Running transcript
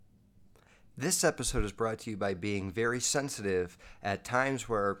This episode is brought to you by being very sensitive at times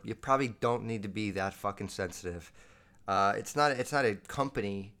where you probably don't need to be that fucking sensitive. It's not a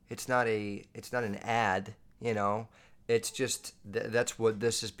company. It's not an ad. You know, it's just that's what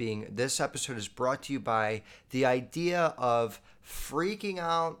this is being. This episode is brought to you by the idea of freaking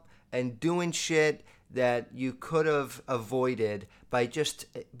out and doing shit that you could have avoided by just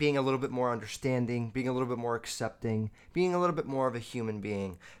being a little bit more understanding, being a little bit more accepting, being a little bit more of a human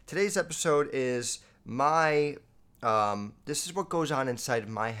being. Today's episode is this is what goes on inside of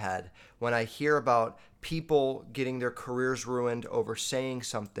my head when I hear about people getting their careers ruined over saying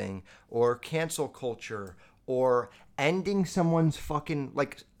something, or cancel culture, or ending someone's fucking,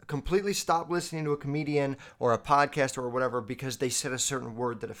 like, completely stop listening to a comedian or a podcast or whatever because they said a certain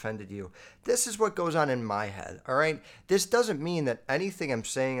word that offended you. This is what goes on in my head, all right? This doesn't mean that anything I'm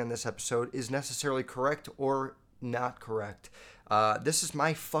saying on this episode is necessarily correct or not correct. This is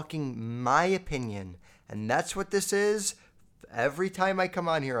my opinion, and that's what this is every time I come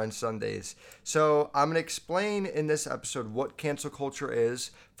on here on Sundays. So I'm going to explain in this episode what cancel culture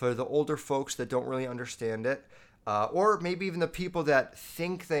is for the older folks that don't really understand it. Or maybe even the people that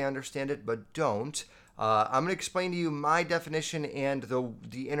think they understand it but don't. I'm going to explain to you my definition and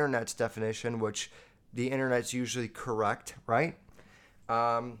the internet's definition, which the internet's usually correct, right?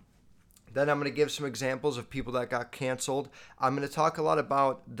 Then I'm going to give some examples of people that got canceled. I'm going to talk a lot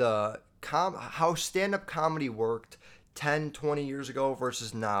about how stand-up comedy worked 10, 20 years ago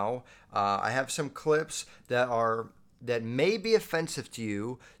versus now. I have some clips that may be offensive to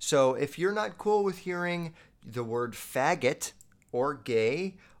you. So if you're not cool with hearing the word faggot or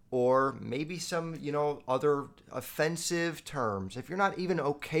gay or maybe some, other offensive terms, if you're not even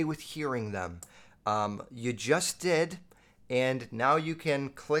okay with hearing them, you just did, and now you can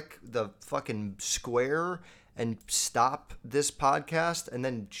click the fucking square and stop this podcast and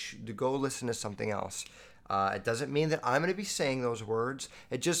then go listen to something else. It doesn't mean that I'm going to be saying those words.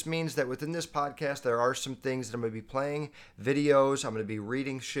 It just means that within this podcast, there are some things that I'm going to be playing, videos, I'm going to be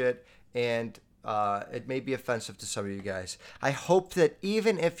reading shit, and it may be offensive to some of you guys. I hope that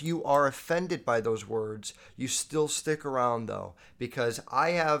even if you are offended by those words, you still stick around, though, because do I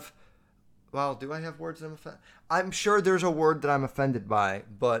have words that I'm offended? I'm sure there's a word that I'm offended by,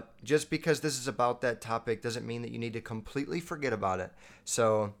 but just because this is about that topic doesn't mean that you need to completely forget about it.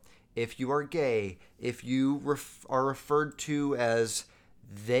 So if you are gay, if you are referred to as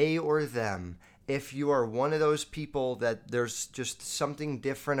they or them, if you are one of those people that there's just something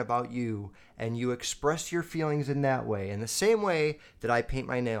different about you and you express your feelings in that way, in the same way that I paint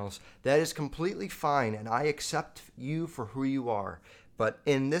my nails, that is completely fine, and I accept you for who you are. But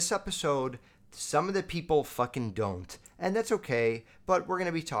in this episode, some of the people fucking don't, and that's okay, but we're going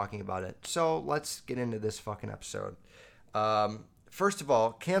to be talking about it. So let's get into this fucking episode. First of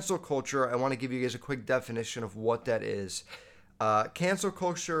all, cancel culture, I want to give you guys a quick definition of what that is. Cancel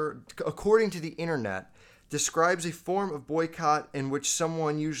culture, according to the internet, describes a form of boycott in which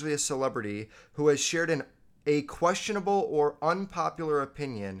someone, usually a celebrity, who has shared a questionable or unpopular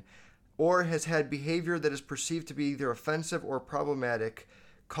opinion or has had behavior that is perceived to be either offensive or problematic,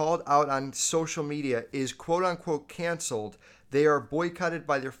 called out on social media, is quote-unquote canceled. They are boycotted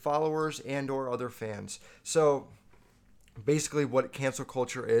by their followers and or other fans. So basically what cancel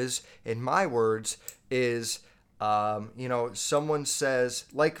culture is, in my words, is someone says,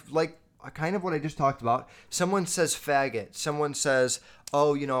 like kind of what I just talked about. Someone says faggot. Someone says,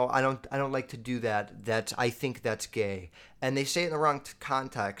 oh, I don't like to do that. I think that's gay. And they say it in the wrong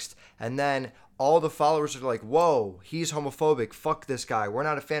context. And then all the followers are like, whoa, he's homophobic. Fuck this guy. We're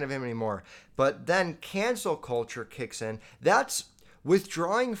not a fan of him anymore. But then cancel culture kicks in. That's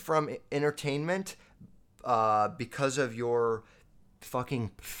withdrawing from entertainment because of your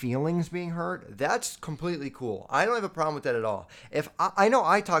fucking feelings being hurt. That's completely cool. I don't have a problem with that at all. If I know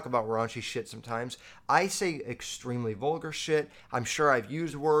I talk about raunchy shit sometimes. I say extremely vulgar shit. I'm sure I've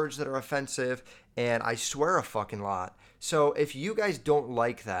used words that are offensive, and I swear a fucking lot. So if you guys don't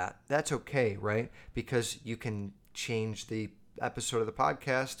like that, that's okay, right? Because you can change the episode of the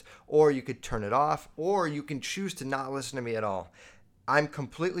podcast, or you could turn it off, or you can choose to not listen to me at all. I'm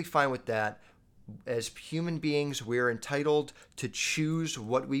completely fine with that. As human beings, we're entitled to choose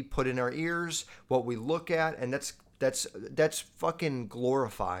what we put in our ears, what we look at, and that's fucking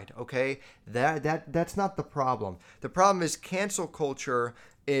glorified, okay? That's not the problem. The problem is cancel culture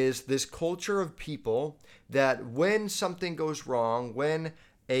is this culture of people that when something goes wrong, when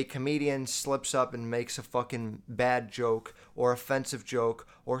a comedian slips up and makes a fucking bad joke or offensive joke,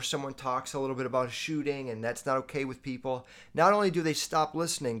 or someone talks a little bit about a shooting and that's not okay with people, not only do they stop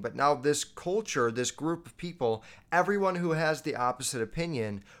listening, but now this culture, this group of people, everyone who has the opposite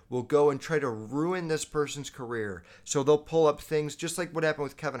opinion will go and try to ruin this person's career. So they'll pull up things just like what happened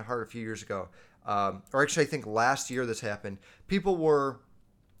with Kevin Hart a few years ago. Or actually, I think last year this happened.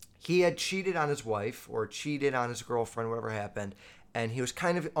 He had cheated on his wife or cheated on his girlfriend, whatever happened, and he was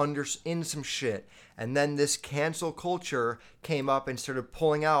kind of in some shit. And then this cancel culture came up and started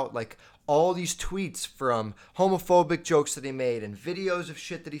pulling out like all these tweets from homophobic jokes that he made and videos of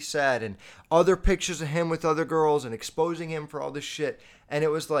shit that he said and other pictures of him with other girls and exposing him for all this shit. And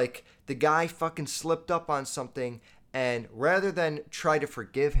it was like the guy fucking slipped up on something, and rather than try to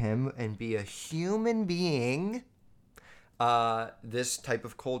forgive him and be a human being, this type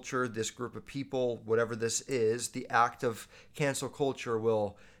of culture, this group of people, whatever this is, the act of cancel culture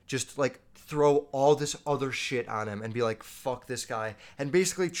will just like throw all this other shit on him and be like, fuck this guy, and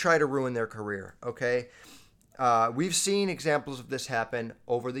basically try to ruin their career, okay? We've seen examples of this happen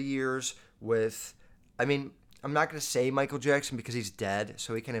over the years with, I mean, I'm not going to say Michael Jackson because he's dead,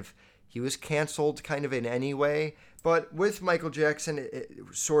 so he was canceled kind of in any way, but with Michael Jackson, it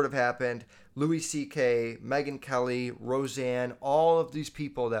sort of happened. Louis C.K., Megyn Kelly, Roseanne, all of these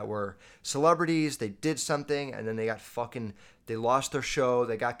people that were celebrities, they did something, and then they lost their show,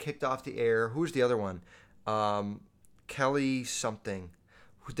 they got kicked off the air. Who's the other one? Kelly something.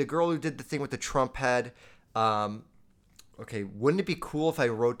 The girl who did the thing with the Trump head. Okay, wouldn't it be cool if I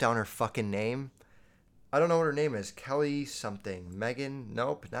wrote down her fucking name? I don't know what her name is. Kelly something. Megan?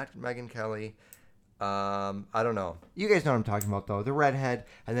 Nope, not Megyn Kelly. I don't know. You guys know what I'm talking about, though. The redhead,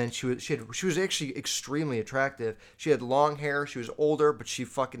 and then she was actually extremely attractive. She had long hair. She was older, but she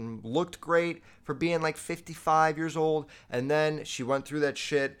fucking looked great for being like 55 years old. And then she went through that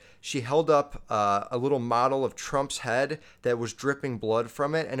shit. She held up a little model of Trump's head that was dripping blood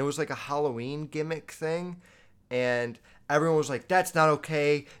from it, and it was like a Halloween gimmick thing. And everyone was like, that's not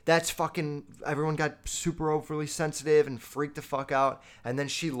okay. That's fucking... Everyone got super overly sensitive and freaked the fuck out. And then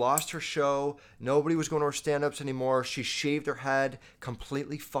she lost her show. Nobody was going to her stand-ups anymore. She shaved her head,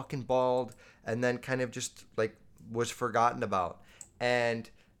 completely fucking bald, and then kind of just, like, was forgotten about. And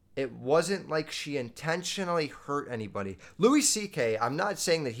it wasn't like she intentionally hurt anybody. Louis C.K., I'm not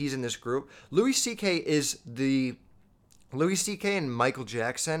saying that he's in this group. Louis C.K. and Michael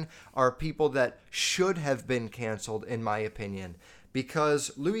Jackson are people that should have been canceled, in my opinion,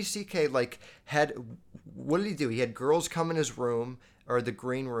 because Louis C.K. what did he do? He had girls come in his room or the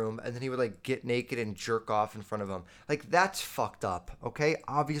green room, and then he would like get naked and jerk off in front of them. Like, that's fucked up, okay?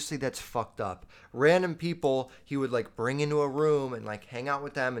 Obviously, that's fucked up. Random people he would like bring into a room and like hang out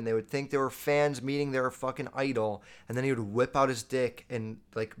with them, and they would think they were fans meeting their fucking idol, and then he would whip out his dick and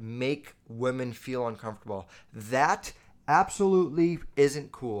like make women feel uncomfortable. That absolutely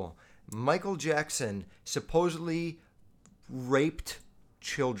isn't cool. Michael Jackson supposedly raped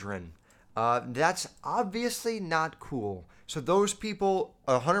children. That's obviously not cool. So those people,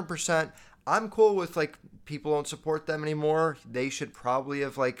 100%, I'm cool with, like, people don't support them anymore. They should probably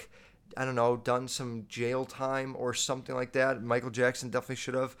have, like, I don't know, done some jail time or something like that. Michael Jackson definitely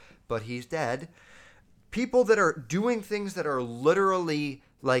should have, but he's dead. People that are doing things that are literally,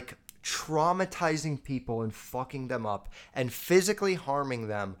 like, traumatizing people and fucking them up and physically harming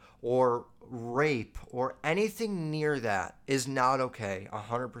them or rape or anything near that is not okay,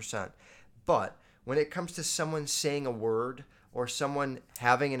 100%. But when it comes to someone saying a word or someone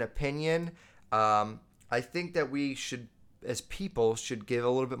having an opinion, I think that we should, as people, should give a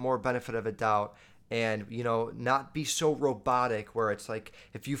little bit more benefit of a doubt and, you know, not be so robotic where it's like,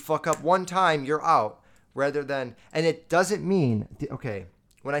 if you fuck up one time, you're out, rather than, and it doesn't mean, okay,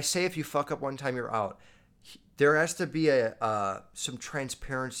 when I say if you fuck up one time, you're out, there has to be some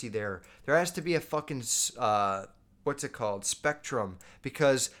transparency there. There has to be a fucking, what's it called? Spectrum.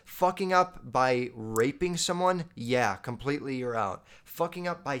 Because fucking up by raping someone, yeah, completely you're out. Fucking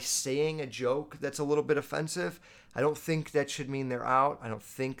up by saying a joke that's a little bit offensive, I don't think that should mean they're out. I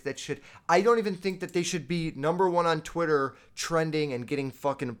don't even think that they should be number one on Twitter trending and getting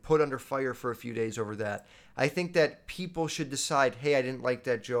fucking put under fire for a few days over that. I think that people should decide, hey, I didn't like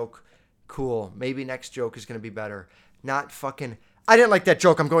that joke. Cool. Maybe next joke is going to be better. Not fucking, I didn't like that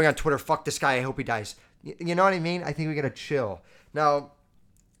joke. I'm going on Twitter. Fuck this guy. I hope he dies. You know what I mean? I think we got to chill. Now,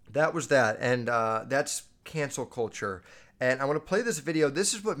 that was that. And that's cancel culture. And I want to play this video.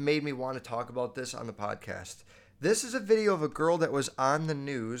 This is what made me want to talk about this on the podcast. This is a video of a girl that was on the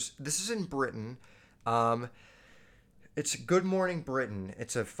news. This is in Britain. It's Good Morning Britain.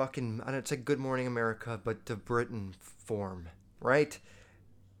 It's a fucking, it's like Good Morning America, but the Britain form, right?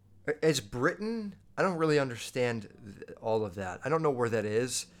 Is Britain? I don't really understand all of that. I don't know where that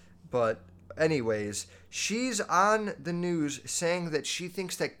is, but anyways, she's on the news saying that she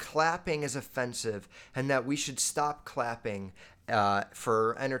thinks that clapping is offensive and that we should stop clapping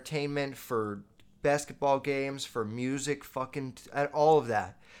for entertainment, for basketball games, for music, fucking all of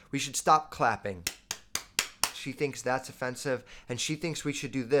that. We should stop clapping. She thinks that's offensive, and she thinks we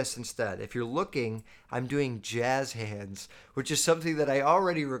should do this instead. If you're looking, I'm doing jazz hands, which is something that I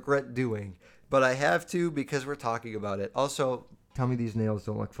already regret doing, but I have to because we're talking about it. Also, tell me these nails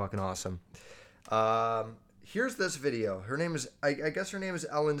don't look fucking awesome. Here's this video. Her name is, I guess her name is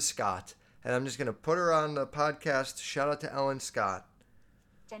Ellen Scott, and I'm just going to put her on the podcast. Shout out to Ellen Scott.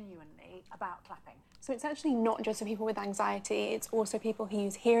 Genuinely about clapping. So it's actually not just for people with anxiety, it's also people who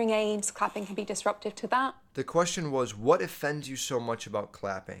use hearing aids. Clapping can be disruptive to that. The question was, what offends you so much about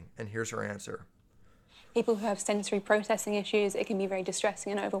clapping? And here's her answer. People who have sensory processing issues, it can be very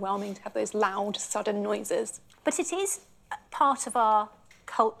distressing and overwhelming to have those loud, sudden noises. But it is part of our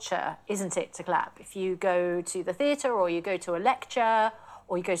culture, isn't it, to clap? If you go to the theatre or you go to a lecture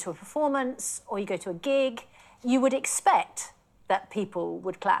or you go to a performance or you go to a gig, you would expect that people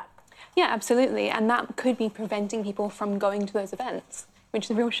would clap. Yeah, absolutely. And that could be preventing people from going to those events, which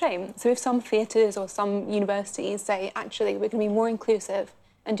is a real shame. So if some theatres or some universities say, actually, we're going to be more inclusive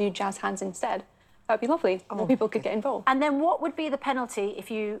and do jazz hands instead, that would be lovely. More people could get involved. And then what would be the penalty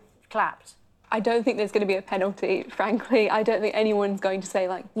if you clapped? I don't think there's going to be a penalty, frankly. I don't think anyone's going to say,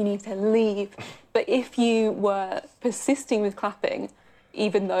 like, you need to leave. But if you were persisting with clapping,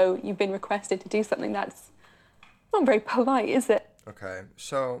 even though you've been requested to do something, that's not very polite, is it? Okay,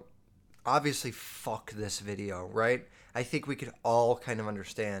 so obviously fuck this video, right? I think we could all kind of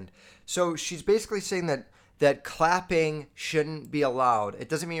understand. So she's basically saying that clapping shouldn't be allowed. It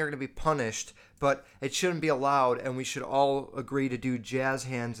doesn't mean you're going to be punished, but it shouldn't be allowed, and we should all agree to do jazz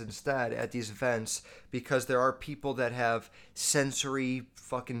hands instead at these events because there are people that have sensory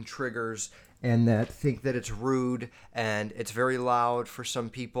fucking triggers and that think that it's rude and it's very loud for some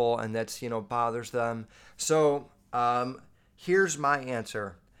people and that's, bothers them. So here's my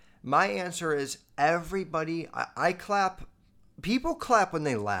answer. My answer is everybody, I clap, people clap when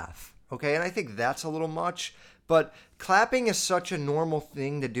they laugh, okay? And I think that's a little much, but clapping is such a normal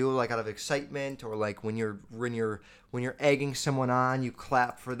thing to do, like out of excitement or like when you're egging someone on, you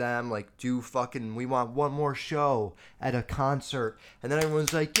clap for them, like we want one more show at a concert. And then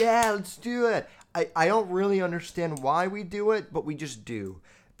everyone's like, yeah, let's do it. I don't really understand why we do it, but we just do.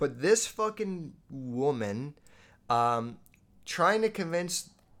 But this fucking woman, trying to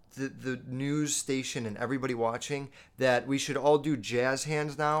convince the news station and everybody watching that we should all do jazz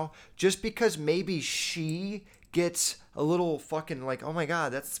hands now just because maybe she gets a little fucking like, oh my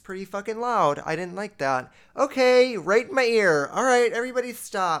god, that's pretty fucking loud, I didn't like that, okay, right in my ear, all right, everybody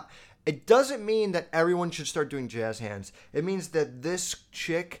stop. It doesn't mean that everyone should start doing jazz hands. It means that this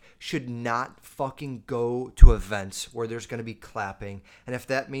chick should not fucking go to events where there's going to be clapping. And if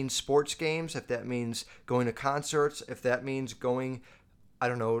that means sports games, if that means going to concerts, if that means going, I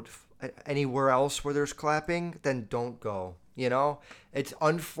don't know, anywhere else where there's clapping, then don't go. It's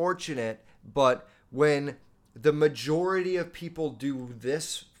unfortunate, but when the majority of people do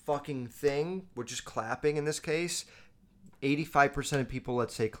this fucking thing, which is clapping in this case, 85% of people,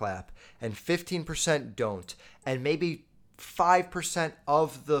 let's say, clap, and 15% don't, and maybe 5%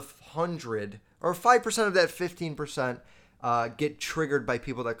 of the 100, or 5% of that 15% get triggered by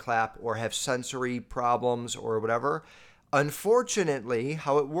people that clap or have sensory problems or whatever. Unfortunately,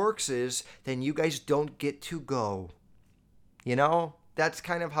 how it works is then you guys don't get to go. That's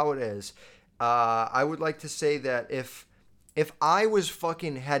kind of how it is. I would like to say that if I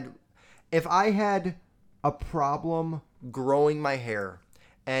had a problem growing my hair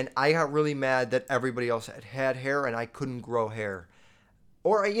and I got really mad that everybody else had hair and I couldn't grow hair,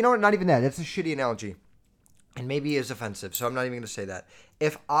 or not even that, that's a shitty analogy and maybe is offensive, so I'm not even going to say that.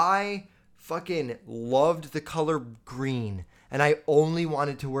 If I fucking loved the color green and I only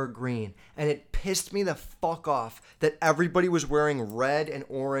wanted to wear green and it pissed me the fuck off that everybody was wearing red and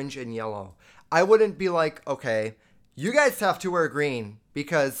orange and yellow, I wouldn't be like, okay, you guys have to wear green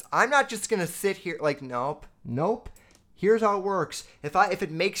because I'm not just going to sit here like, nope. Here's how it works. If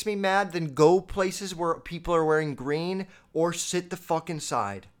it makes me mad, then go places where people are wearing green or sit the fuck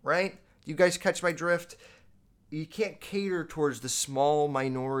inside, right? You guys catch my drift? You can't cater towards the small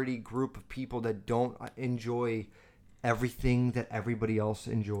minority group of people that don't enjoy everything that everybody else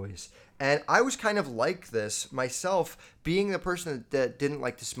enjoys. And I was kind of like this myself, being the person that didn't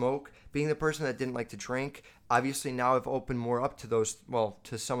like to smoke, being the person that didn't like to drink. Obviously now I've opened more up to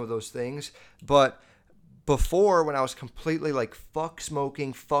to some of those things, but before, when I was completely like fuck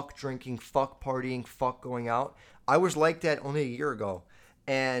smoking, fuck drinking, fuck partying, fuck going out, I was like that only a year ago.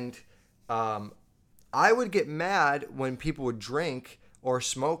 And I would get mad when people would drink or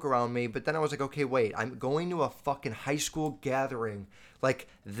smoke around me, but then I was like, okay, wait, I'm going to a fucking high school gathering. Like,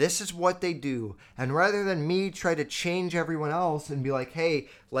 this is what they do. And rather than me try to change everyone else and be like, hey,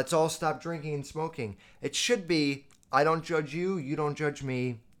 let's all stop drinking and smoking, it should be, I don't judge you, you don't judge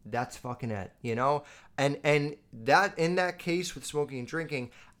me. That's fucking it, you know? And that, in that case with smoking and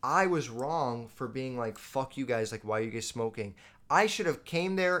drinking, I was wrong for being like, fuck you guys, like, why are you guys smoking? I should have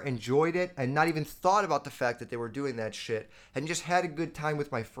came there, enjoyed it, and not even thought about the fact that they were doing that shit, and just had a good time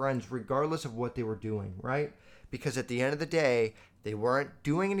with my friends regardless of what they were doing, right? Because at the end of the day, they weren't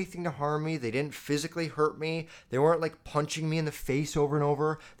doing anything to harm me. They didn't physically hurt me. They weren't like punching me in the face over and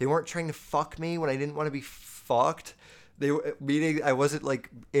over. They weren't trying to fuck me when I didn't want to be fucked. Meaning I wasn't like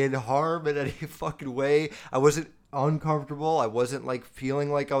in harm in any fucking way. I wasn't uncomfortable. I wasn't like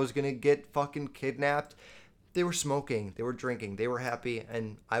feeling like I was gonna get fucking kidnapped. They were smoking, they were drinking, they were happy,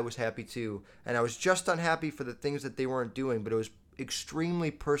 and I was happy too. And I was just unhappy for the things that they weren't doing, but it was extremely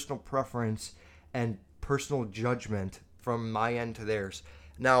personal preference and personal judgment from my end to theirs.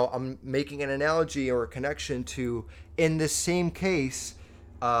 Now, I'm making an analogy or a connection to, in this same case,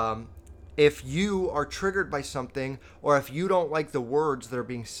 if you are triggered by something, or if you don't like the words that are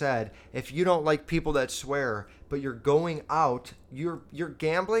being said, if you don't like people that swear, but you're going out, you're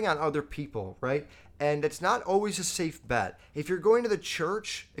gambling on other people, right? And it's not always a safe bet. If you're going to the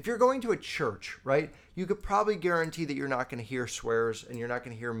church, if you're going to a church, right, you could probably guarantee that you're not going to hear swears and you're not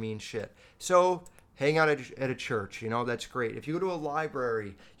going to hear mean shit. So hang out at a church, you know, that's great. If you go to a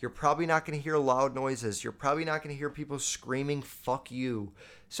library, you're probably not going to hear loud noises. You're probably not going to hear people screaming, fuck you.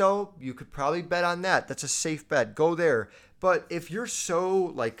 So you could probably bet on that. That's a safe bet. Go there. But if you're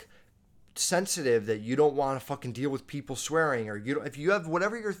so, like, sensitive that you don't want to fucking deal with people swearing, or if you have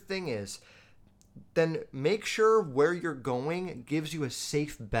whatever your thing is, then make sure where you're going gives you a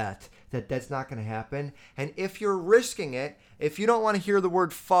safe bet that that's not going to happen. And if you're risking it, if you don't want to hear the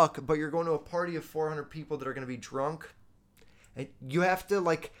word fuck, but you're going to a party of 400 people that are going to be drunk, you have to,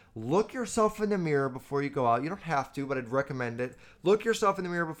 like, look yourself in the mirror before you go out. You don't have to, but I'd recommend it. Look yourself in the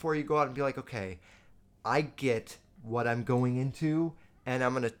mirror before you go out and be like, okay, I get what I'm going into, and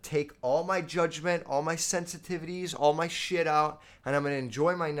I'm going to take all my judgment, all my sensitivities, all my shit out, and I'm going to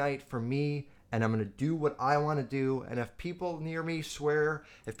enjoy my night for me, and I'm going to do what I want to do. And if people near me swear,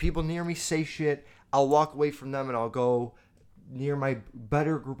 if people near me say shit, I'll walk away from them and I'll go near my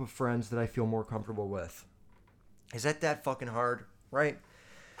better group of friends that I feel more comfortable with. Is that fucking hard, right?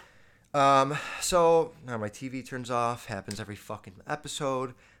 So now my TV turns off. Happens every fucking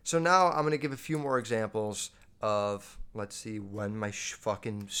episode. So now I'm going to give a few more examples of, let's see, when my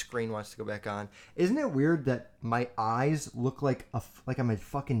fucking screen wants to go back on. Isn't it weird that my eyes look like I'm a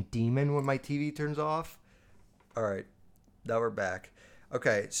fucking demon when my TV turns off? All right, now we're back.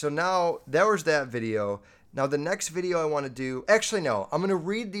 Okay, so now there was that video. Now the next video I want to do, actually no, I'm going to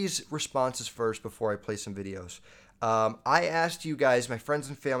read these responses first before I play some videos. I asked you guys, my friends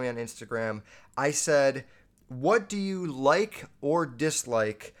and family on Instagram, I said, what do you like or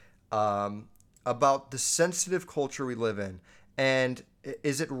dislike about the sensitive culture we live in? And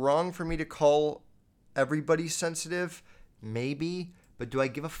is it wrong for me to call everybody sensitive? Maybe. But do I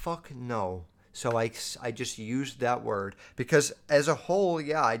give a fuck? No. So I just used that word. Because as a whole,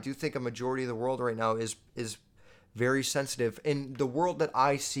 yeah, I do think a majority of the world right now is very sensitive. In the world that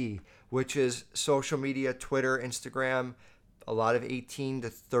I see, which is social media, Twitter, Instagram, a lot of 18 to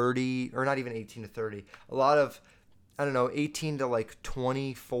 30, or not even 18 to 30, a lot of, I don't know, 18 to like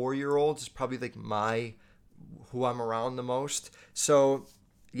 24-year-olds is probably like who I'm around the most. So,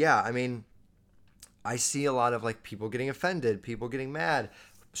 yeah, I mean, I see a lot of like people getting offended, people getting mad,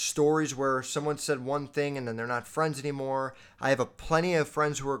 stories where someone said one thing and then they're not friends anymore. I have plenty of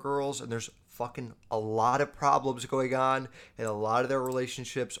friends who are girls, and there's fucking a lot of problems going on in a lot of their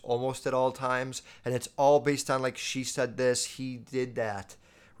relationships almost at all times, and it's all based on like, she said this, he did that,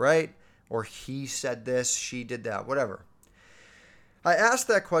 right? Or he said this, she did that, whatever. I asked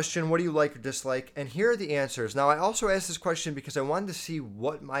that question, what do you like or dislike? And here are the answers. Now, I also asked this question because I wanted to see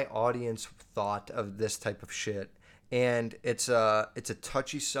what my audience thought of this type of shit. And it's a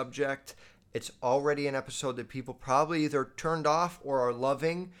touchy subject. It's already an episode that people probably either turned off or are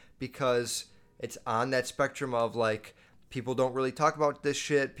loving, because it's on that spectrum of like, people don't really talk about this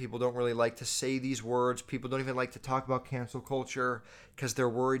shit. People don't really like to say these words. People don't even like to talk about cancel culture because they're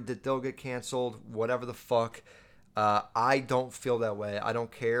worried that they'll get canceled, whatever the fuck. I don't feel that way. I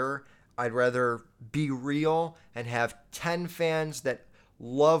don't care. I'd rather be real and have 10 fans that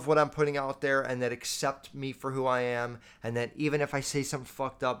love what I'm putting out there and that accept me for who I am, and that even if I say something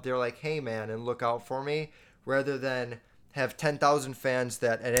fucked up, they're like, hey man, and look out for me, rather than have 10,000 fans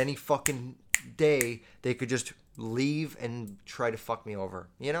that at any fucking day they could just leave and try to fuck me over,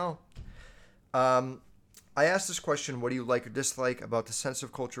 you know? I asked this question, what do you like or dislike about the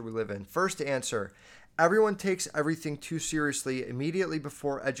sensitive culture we live in? First answer, everyone takes everything too seriously immediately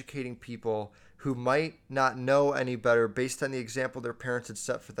before educating people who might not know any better based on the example their parents had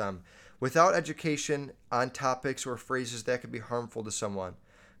set for them, without education on topics or phrases that could be harmful to someone.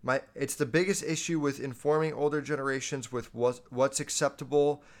 It's the biggest issue with informing older generations with what's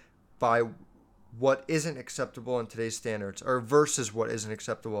acceptable by what isn't acceptable in today's standards, or versus what isn't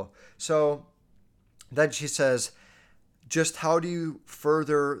acceptable. So then she says, just how do you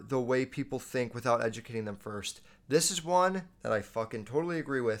further the way people think without educating them first? This is one that I fucking totally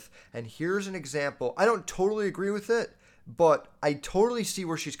agree with. And here's an example. I don't totally agree with it, but I totally see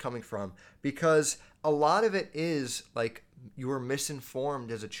where she's coming from, because a lot of it is like you were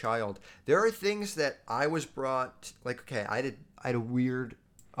misinformed as a child. There are things that I was brought, like, okay, I had a weird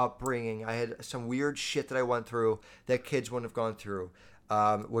upbringing. I had some weird shit that I went through that kids wouldn't have gone through,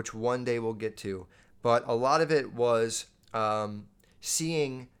 which one day we'll get to. But a lot of it was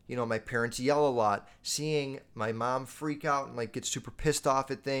seeing, you know, my parents yell a lot, seeing my mom freak out and like get super pissed off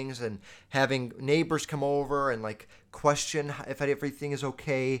at things, and having neighbors come over and like question if everything is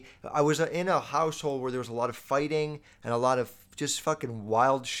okay. I was in a household where there was a lot of fighting and a lot of just fucking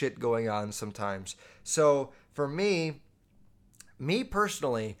wild shit going on sometimes. So for me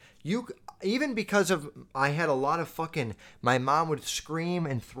personally, even because of I had a lot of fucking, my mom would scream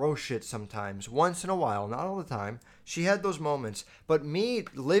and throw shit sometimes, once in a while, not all the time. She had those moments. But me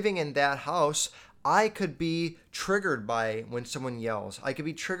living in that house, I could be triggered by when someone yells. I could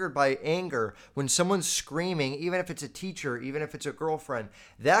be triggered by anger when someone's screaming, even if it's a teacher, even if it's a girlfriend.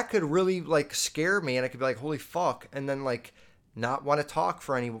 That could really like scare me, and I could be like, holy fuck, and then like not want to talk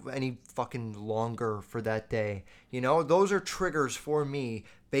for any fucking longer for that day. You know, those are triggers for me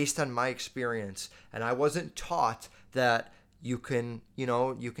based on my experience. And I wasn't taught that you can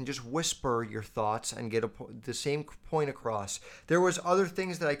just whisper your thoughts and get the same point across. There was other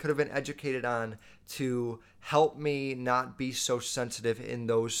things that I could have been educated on to help me not be so sensitive in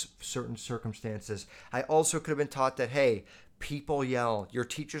those certain circumstances. I also could have been taught that, hey, people yell. Your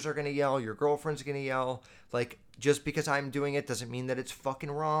teachers are going to yell. Your girlfriend's going to yell. Like, just because I'm doing it doesn't mean that it's fucking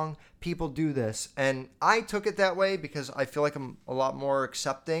wrong. People do this. And I took it that way because I feel like I'm a lot more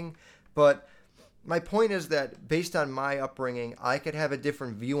accepting. But my point is that based on my upbringing, I could have a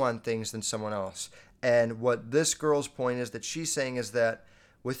different view on things than someone else. And what this girl's point is that she's saying is that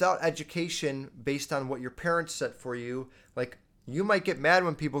without education based on what your parents set for you, like, you might get mad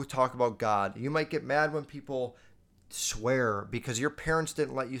when people talk about God. You might get mad when people swear because your parents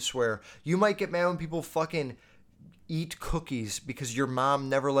didn't let you swear. You might get mad when people fucking eat cookies because your mom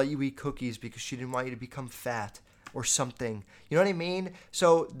never let you eat cookies because she didn't want you to become fat or something. You know what I mean?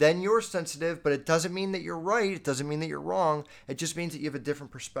 So then you're sensitive, but it doesn't mean that you're right. It doesn't mean that you're wrong. It just means that you have a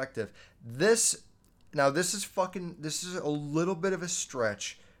different perspective. This is a little bit of a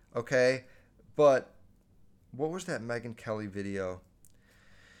stretch, okay? But what was that Megyn Kelly video?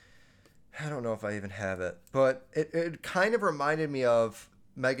 I don't know if I even have it, but it kind of reminded me of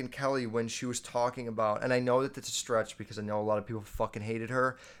Megyn Kelly when she was talking about, and I know that it's a stretch because I know a lot of people fucking hated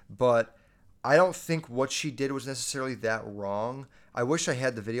her, but I don't think what she did was necessarily that wrong. I wish I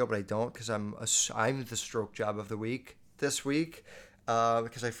had the video, but I don't, because I'm the stroke job of the week this week,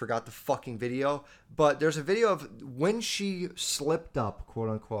 because I forgot the fucking video. But there's a video of when she slipped up, quote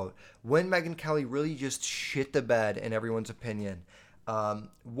unquote, when Megyn Kelly really just shit the bed in everyone's opinion.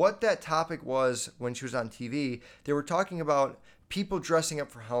 What that topic was when she was on TV, they were talking about people dressing up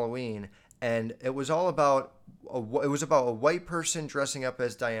for Halloween, and it was all about a white person dressing up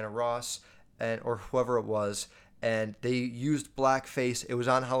as Diana Ross or whoever it was, and they used blackface. It was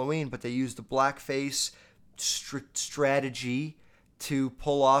on Halloween, but they used the blackface strategy to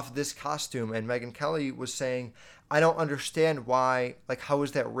pull off this costume. And Megyn Kelly was saying, I don't understand why, like, how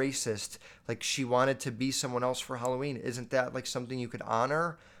is that racist? Like, she wanted to be someone else for Halloween. Isn't that, like, something you could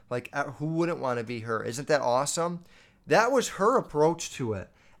honor? Like, who wouldn't want to be her? Isn't that awesome? That was her approach to it.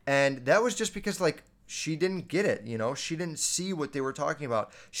 And that was just because, like, she didn't get it, you know? She didn't see what they were talking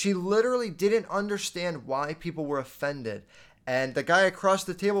about. She literally didn't understand why people were offended. And the guy across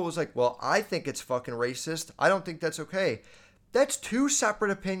the table was like, well, I think it's fucking racist. I don't think that's okay. That's two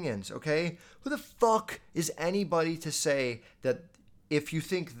separate opinions, okay? Who the fuck is anybody to say that if you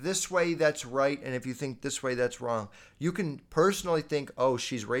think this way, that's right, and if you think this way, that's wrong? You can personally think, oh,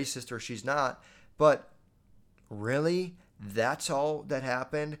 she's racist or she's not, but really? that's all that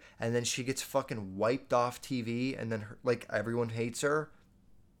happened, and then she gets fucking wiped off TV, and then like everyone hates her.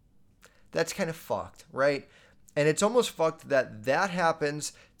 That's kind of fucked, right? And it's almost fucked that that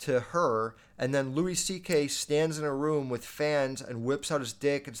happens to her, and then Louis C.K. stands in a room with fans and whips out his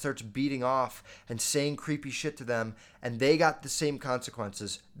dick and starts beating off and saying creepy shit to them, and they got the same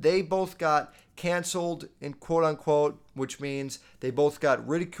consequences. They both got canceled, in quote unquote, which means they both got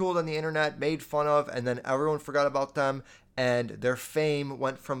ridiculed on the internet, made fun of, and then everyone forgot about them, and their fame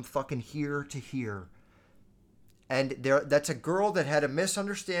went from fucking here to here. And that's a girl that had a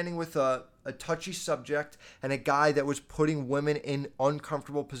misunderstanding with a touchy subject, and a guy that was putting women in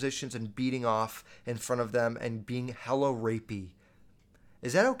uncomfortable positions and beating off in front of them and being hella rapey.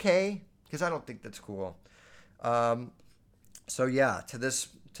 Is that okay? Because I don't think that's cool. So yeah, to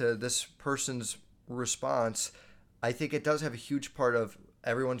this person's response, I think it does have a huge part of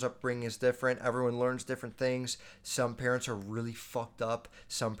everyone's upbringing is different. Everyone learns different things. Some parents are really fucked up.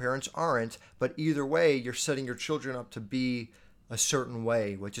 Some parents aren't. But either way, you're setting your children up to be a certain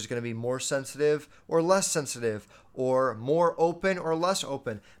way, which is going to be more sensitive or less sensitive, or more open or less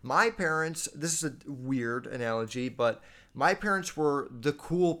open. My parents, this is a weird analogy, but my parents were the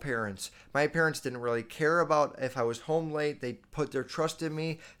cool parents. My parents didn't really care about if I was home late. They put their trust in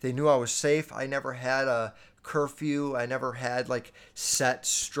me. They knew I was safe. I never had a curfew. I never had like set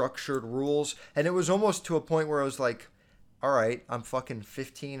structured rules. And it was almost to a point where I was like, all right, I'm fucking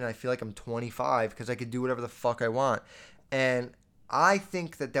 15 and I feel like I'm 25 because I could do whatever the fuck I want. And I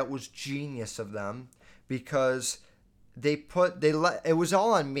think that was genius of them, because it was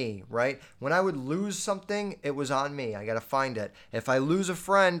all on me, right? When I would lose something, it was on me. I got to find it. If I lose a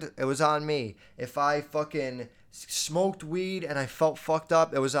friend, it was on me. If I fucking smoked weed and I felt fucked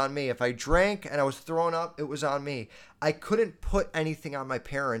up, it was on me. If I drank and I was throwing up, it was on me. I couldn't put anything on my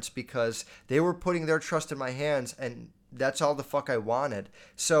parents because they were putting their trust in my hands, and that's all the fuck I wanted.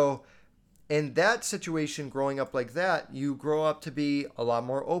 So in that situation, growing up like that, you grow up to be a lot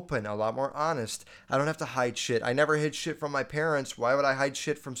more open, a lot more honest. I don't have to hide shit. I never hid shit from my parents. Why would I hide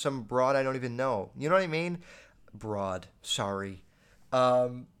shit from some broad I don't even know? You know what I mean? Broad. Sorry.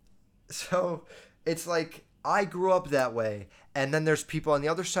 So it's like I grew up that way. And then there's people on the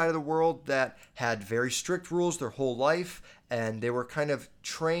other side of the world that had very strict rules their whole life, and they were kind of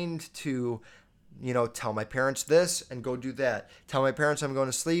trained to, you know, tell my parents this and go do that. Tell my parents I'm going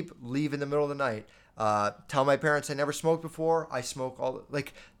to sleep, leave in the middle of the night. Tell my parents I never smoked before, I smoke all,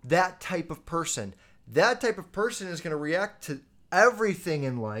 like that type of person. That type of person is going to react to everything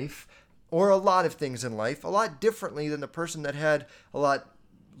in life, or a lot of things in life, a lot differently than the person that had a lot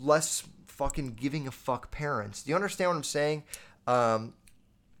less fucking giving a fuck parents. Do you understand what I'm saying?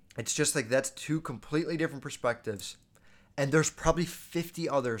 It's just like that's two completely different perspectives. And there's probably 50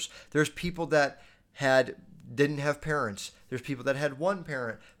 others. There's people that didn't have parents. There's people that had one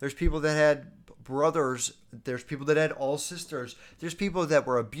parent. There's people that had brothers. There's people that had all sisters. There's people that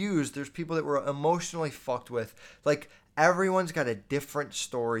were abused. There's people that were emotionally fucked with. Like, everyone's got a different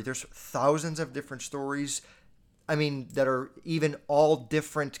story. There's thousands of different stories. I mean, that are even all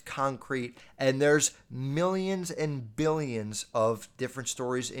different concrete. And there's millions and billions of different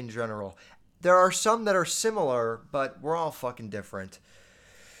stories in general. There are some that are similar, but we're all fucking different.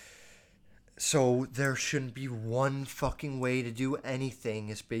 So there shouldn't be one fucking way to do anything,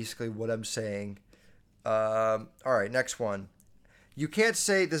 is basically what I'm saying. All right, next one. You can't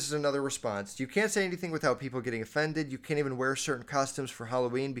say, this is another response. You can't say anything without people getting offended. You can't even wear certain costumes for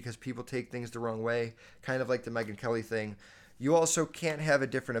Halloween because people take things the wrong way. Kind of like the Megyn Kelly thing. You also can't have a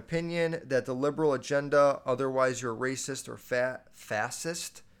different opinion that the liberal agenda, otherwise you're racist or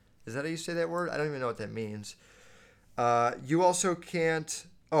fascist. Is that how you say that word? I don't even know what that means. You also can't...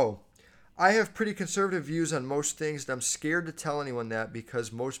 I have pretty conservative views on most things, and I'm scared to tell anyone that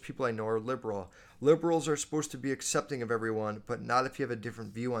because most people I know are liberal. Liberals are supposed to be accepting of everyone, but not if you have a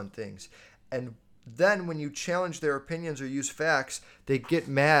different view on things. And then when you challenge their opinions or use facts, they get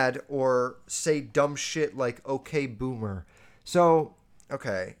mad or say dumb shit like, okay, boomer. So,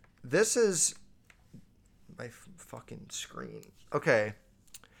 okay, this is my fucking screen. Okay.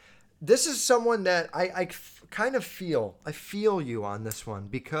 This is someone that I kind of feel. I feel you on this one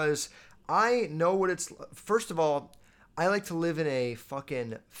because I know what it's... First of all, I like to live in a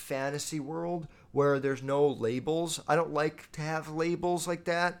fucking fantasy world where there's no labels. I don't like to have labels like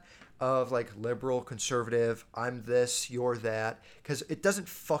that of like liberal, conservative, I'm this, you're that, because it doesn't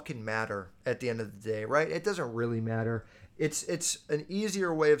fucking matter at the end of the day, right? It doesn't really matter. It's an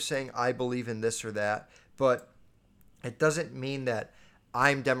easier way of saying I believe in this or that, but it doesn't mean that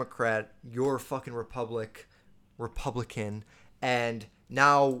I'm Democrat, you're fucking Republican, and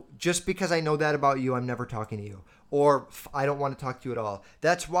now just because I know that about you, I'm never talking to you. or I don't want to talk to you at all.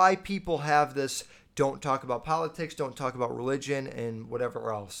 That's why people have this don't talk about politics, don't talk about religion, and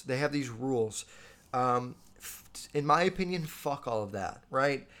whatever else. They have these rules. In my opinion, fuck all of that,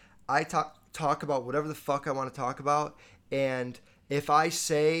 right? I talk about whatever the fuck I want to talk about, and if I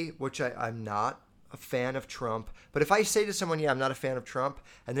say, which I'm not a fan of Trump, but if I say to someone, yeah, I'm not a fan of Trump,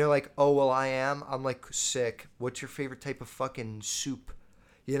 and they're like, oh, well, I am, I'm like, sick. What's your favorite type of fucking soup?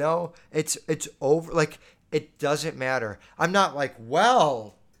 You know? It's over. Like, it doesn't matter. I'm not like,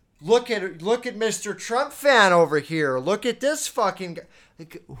 well, look at Mr. Trump fan over here. Look at this fucking guy.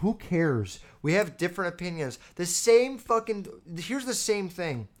 Like, who cares? We have different opinions. Here's the same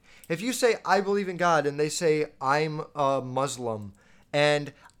thing. If you say, I believe in God, and they say, I'm a Muslim,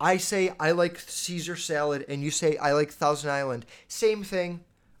 and I say, I like Caesar salad, and you say, I like Thousand Island, same thing.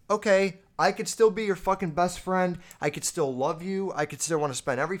 Okay, I could still be your fucking best friend. I could still love you. I could still want to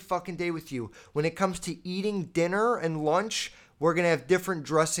spend every fucking day with you. When it comes to eating dinner and lunch, we're going to have different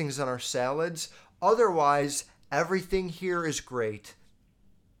dressings on our salads. Otherwise, everything here is great.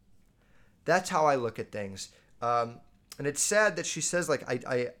 That's how I look at things. And it's sad that she says, like,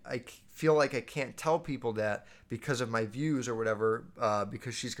 I feel like I can't tell people that because of my views or whatever,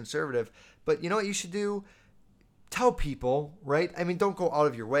 because she's conservative. But you know what you should do? Tell people, right? I mean, don't go out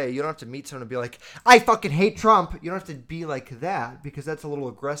of your way. You don't have to meet someone and be like, I fucking hate Trump. You don't have to be like that, because that's a little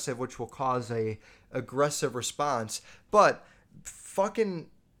aggressive, which will cause a aggressive response. But fucking,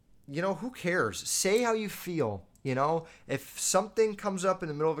 you know, who cares? Say how you feel, you know? If something comes up in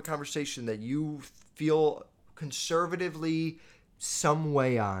the middle of a conversation that you feel conservatively some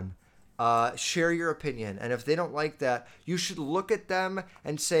way on, share your opinion. And if they don't like that, you should look at them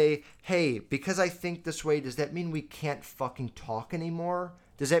and say, hey, because I think this way, does that mean we can't fucking talk anymore?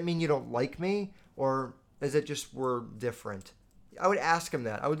 Does that mean you don't like me? Or is it just we're different? I would ask them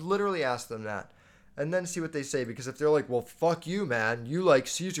that. I would literally ask them that. And then see what they say. Because if they're like, well, fuck you, man. You like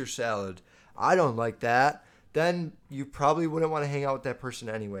Caesar salad. I don't like that. Then you probably wouldn't want to hang out with that person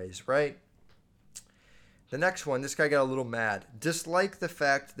anyways, right? The next one, this guy got a little mad. Dislike the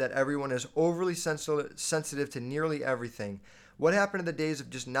fact that everyone is overly sensitive to nearly everything. What happened to the days of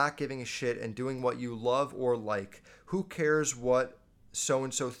just not giving a shit and doing what you love or like? Who cares what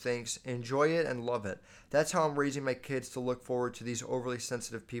so-and-so thinks? Enjoy it and love it. That's how I'm raising my kids, to look forward to these overly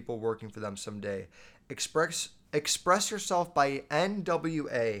sensitive people working for them someday. Express yourself by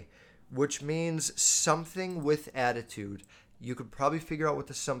NWA, which means something with attitude. You could probably figure out what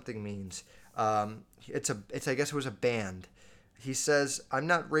the something means. It's I guess it was a band. He says, I'm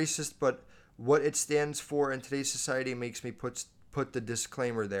not racist, but what it stands for in today's society makes me put the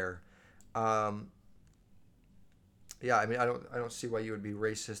disclaimer there. Yeah, I mean, I don't see why you would be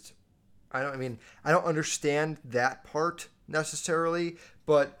racist. I don't understand that part necessarily,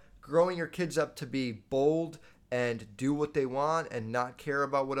 but growing your kids up to be bold and do what they want and not care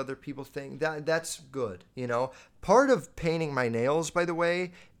about what other people think, that's good, you know? Part of painting my nails, by the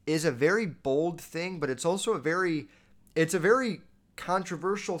way, is a very bold thing, but it's also a very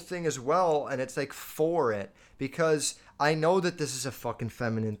controversial thing as well, and it's like for it, because I know that this is a fucking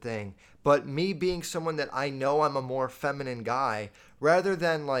feminine thing, but me being someone that I know I'm a more feminine guy, rather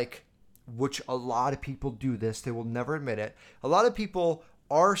than like, which a lot of people do this, they will never admit it, a lot of people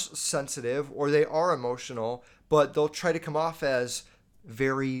are sensitive or they are emotional, but they'll try to come off as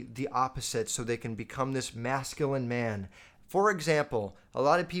very the opposite so they can become this masculine man. For example, a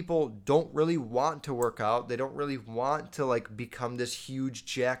lot of people don't really want to work out. They don't really want to like become this huge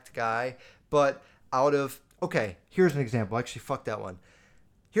jacked guy, but okay, here's an example. Actually, fuck that one.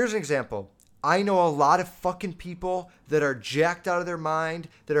 Here's an example. I know a lot of fucking people that are jacked out of their mind,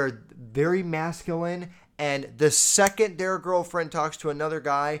 that are very masculine, and the second their girlfriend talks to another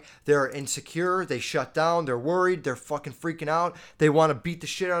guy, they're insecure, they shut down, they're worried, they're fucking freaking out, they want to beat the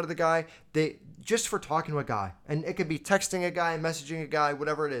shit out of the guy, just for talking to a guy. And it could be texting a guy, messaging a guy,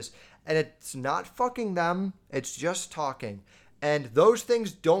 whatever it is. And it's not fucking them, it's just talking. And those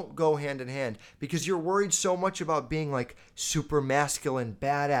things don't go hand in hand, because you're worried so much about being like super masculine,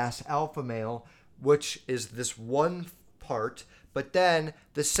 badass alpha male, which is this one part. But then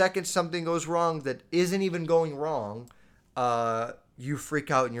the second something goes wrong that isn't even going wrong, you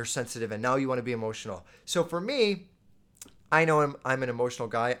freak out and you're sensitive, and now you want to be emotional. So for me, I know I'm an emotional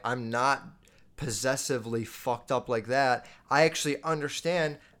guy. I'm not possessively fucked up like that. I actually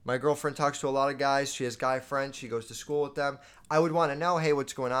understand. My girlfriend talks to a lot of guys. She has guy friends. She goes to school with them. I would want to know, hey,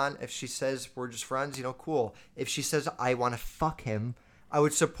 what's going on? If she says we're just friends, cool. If she says I want to fuck him, I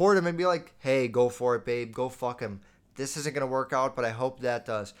would support him and be like, hey, go for it, babe. Go fuck him. This isn't going to work out, but I hope that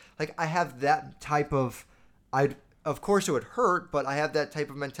does. Like, I have that type of... of course it would hurt, but I have that type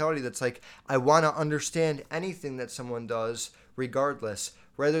of mentality that's like, I want to understand anything that someone does regardless,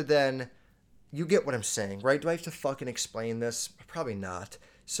 rather than, you get what I'm saying, right? Do I have to fucking explain this? Probably not.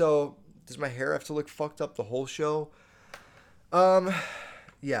 So, does my hair have to look fucked up the whole show?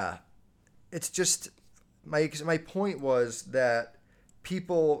 Yeah. It's just, my point was that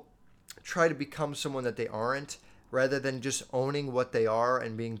people try to become someone that they aren't, rather than just owning what they are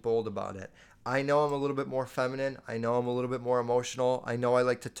and being bold about it. I know I'm a little bit more feminine. I know I'm a little bit more emotional. I know I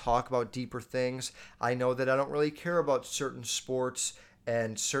like to talk about deeper things. I know that I don't really care about certain sports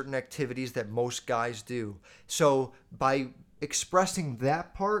and certain activities that most guys do. So by expressing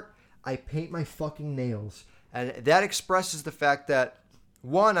that part, I paint my fucking nails. And that expresses the fact that,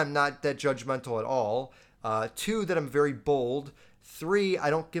 one, I'm not that judgmental at all. Two, that I'm very bold. Three, I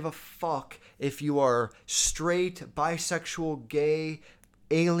don't give a fuck if you are straight, bisexual, gay,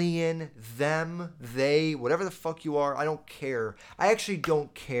 alien, them, they, whatever the fuck you are. I don't care. I actually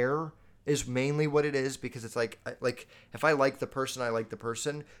don't care is mainly what it is, because it's like if I like the person, I like the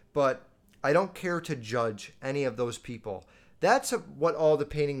person, but I don't care to judge any of those people. That's what all the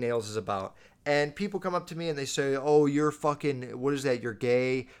painting nails is about. And people come up to me and they say, "Oh, you're fucking, what is that? You're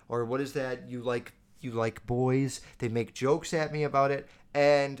gay," or "What is that? You like boys." They make jokes at me about it,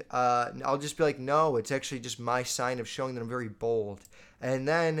 and I'll just be like, "No, it's actually just my sign of showing that I'm very bold." And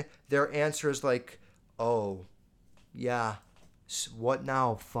then their answer is like, "Oh, yeah. What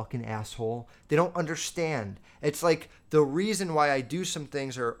now, fucking asshole?" They don't understand. It's like the reason why I do some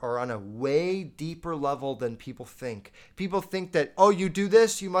things are on a way deeper level than people think. People think that, oh, you do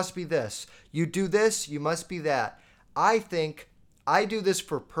this, you must be this. You do this, you must be that. I think I do this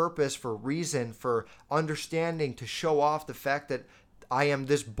for purpose, for reason, for understanding, to show off the fact that I am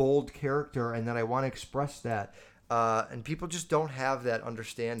this bold character and that I want to express that. And people just don't have that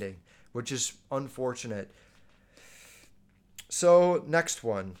understanding, which is unfortunate. So, next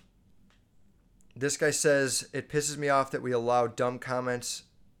one. This guy says, it pisses me off that we allow dumb comments,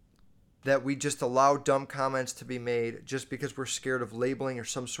 that we just allow dumb comments to be made just because we're scared of labeling or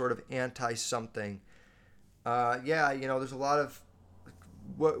some sort of anti-something. Yeah, there's a lot of,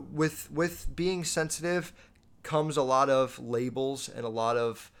 with being sensitive comes a lot of labels and a lot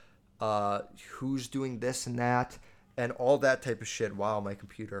of who's doing this and that and all that type of shit. Wow, my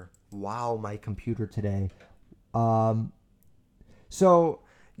computer today. So,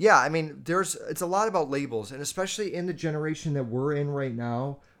 yeah, I mean, it's a lot about labels, and especially in the generation that we're in right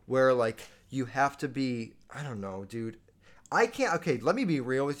now, where, like, you have to be, I don't know, dude. Okay, let me be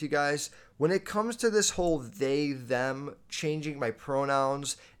real with you guys. When it comes to this whole they, them, changing my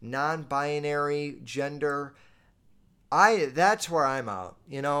pronouns, non-binary, gender, that's where I'm out.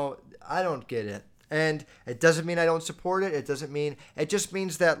 I don't get it. And it doesn't mean I don't support it. It just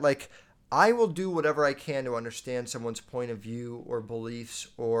means that, like, I will do whatever I can to understand someone's point of view or beliefs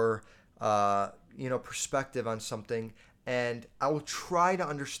or, perspective on something. And I will try to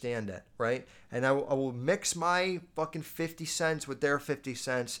understand it, right? And I will mix my fucking 50 cents with their 50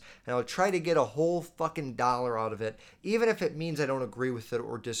 cents. And I'll try to get a whole fucking dollar out of it, even if it means I don't agree with it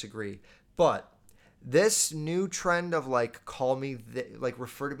or disagree. But this new trend of, like,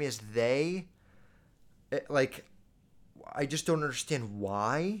 refer to me as they, I just don't understand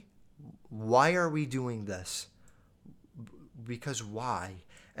why. Why are we doing this? Because why?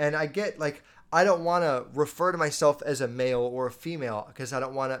 And I get, like, I don't want to refer to myself as a male or a female because I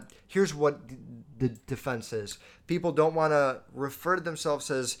don't want to. Here's what the defense is. People don't want to refer to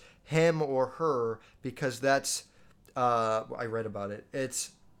themselves as him or her because that's, I read about it.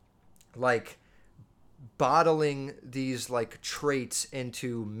 It's like bottling these, like, traits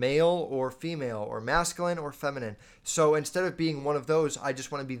into male or female or masculine or feminine. So instead of being one of those, I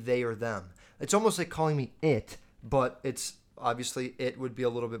just want to be they or them. It's almost like calling me it, but it's obviously it would be a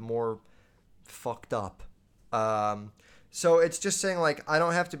little bit more fucked up. So it's just saying, like, I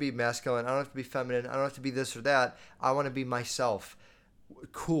don't have to be masculine. I don't have to be feminine. I don't have to be this or that. I want to be myself.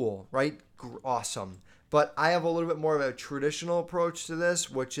 Cool, right? Awesome. But I have a little bit more of a traditional approach to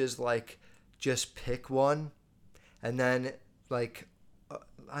this, which is, like, just pick one, and then, like,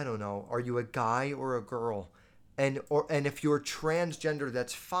 I don't know, are you a guy or a girl? And if you're transgender,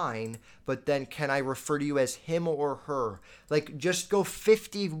 that's fine, but then can I refer to you as him or her? Like, just go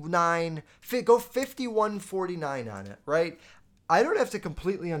 51-49 on it, right? I don't have to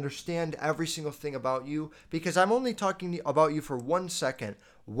completely understand every single thing about you because I'm only talking about you for 1 second.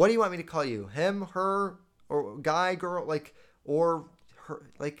 What do you want me to call you? Him, her, or guy, girl, like, or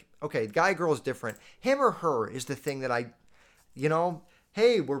her, like, okay, guy, girl is different. Him or her is the thing that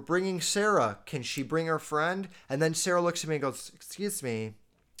hey, we're bringing Sarah. Can she bring her friend? And then Sarah looks at me and goes, excuse me,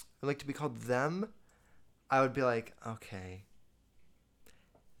 I'd like to be called them. I would be like, okay.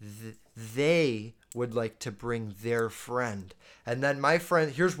 They would like to bring their friend. And then my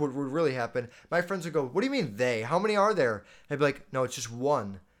friend, here's what would really happen. My friends would go, what do you mean they? How many are there? And I'd be like, no, it's just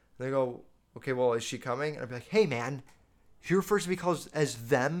one. And they go, okay, well, is she coming? And I'd be like, hey, man, she refers to me called as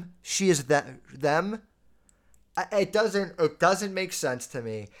them. She is them. It doesn't make sense to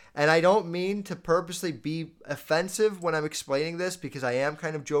me. And I don't mean to purposely be offensive when I'm explaining this because I am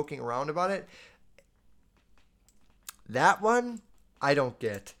kind of joking around about it. That one, I don't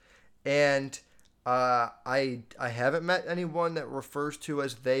get. And I haven't met anyone that refers to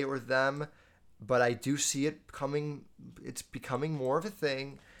as they or them, but I do see it coming. It's becoming more of a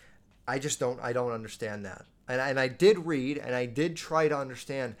thing. I don't understand that. And I did read and I did try to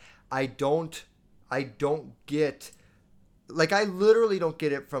understand. I don't get, like, I literally don't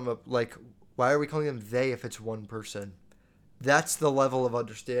get it from why are we calling them they if it's one person? That's the level of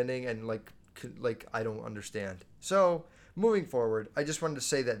understanding and like I don't understand. So moving forward, I just wanted to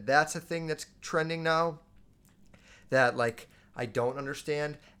say that that's a thing that's trending now that like I don't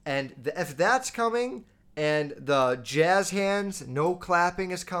understand. And if that's coming and the jazz hands, no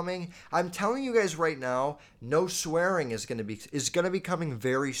clapping is coming, I'm telling you guys right now, no swearing is going to be coming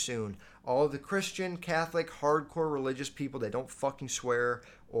very soon. All of the Christian, Catholic, hardcore religious people that don't fucking swear,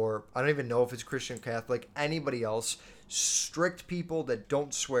 or I don't even know if it's Christian, Catholic, anybody else, strict people that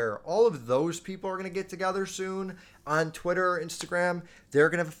don't swear, all of those people are going to get together soon on Twitter, Instagram. They're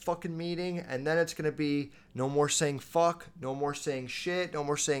going to have a fucking meeting, and then it's going to be no more saying fuck, no more saying shit, no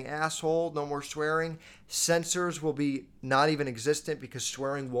more saying asshole, no more swearing. Censors will be not even existent because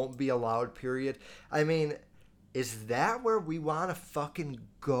swearing won't be allowed, period. I mean, is that where we want to fucking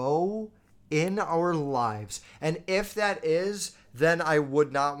go in our lives? And if that is, then I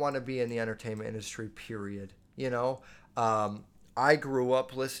would not want to be in the entertainment industry, period. You know? I grew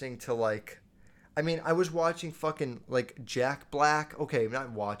up listening to I was watching fucking like Jack Black. Okay,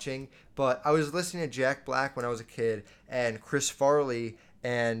 not watching, but I was listening to Jack Black when I was a kid, and Chris Farley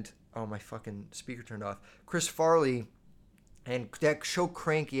and my fucking speaker turned off. Chris Farley and that show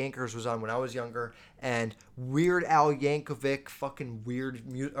Cranky Anchors was on when I was younger, and Weird Al Yankovic fucking weird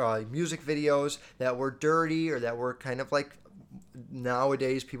music videos that were dirty or that were kind of like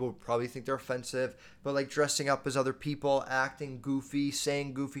nowadays people would probably think they're offensive, but like dressing up as other people, acting goofy,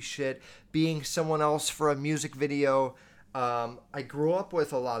 saying goofy shit, being someone else for a music video. I grew up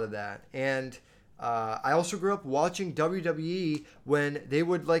with a lot of that, and I also grew up watching WWE when they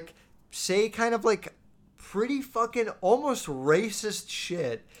would like say kind of like pretty fucking almost racist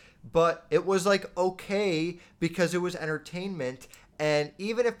shit, but it was like okay because it was entertainment. And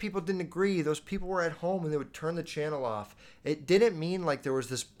even if people didn't agree, those people were at home and they would turn the channel off. It didn't mean like there was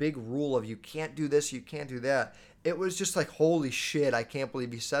this big rule of you can't do this, you can't do that. It was just like, holy shit, I can't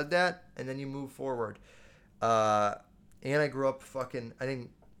believe you said that. And then you move forward. And I grew up I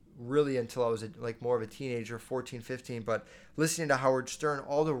didn't really until I was like more of a teenager, 14, 15. But listening to Howard Stern,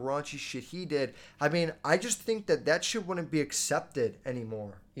 all the raunchy shit he did. I mean, I just think that shit wouldn't be accepted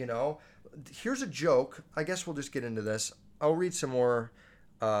anymore, you know? Here's a joke. I guess we'll just get into this. I'll read some more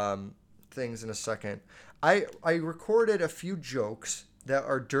things in a second. I recorded a few jokes that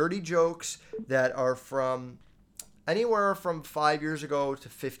are dirty jokes that are from anywhere from 5 years ago to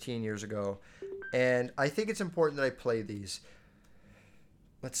 15 years ago. And I think it's important that I play these.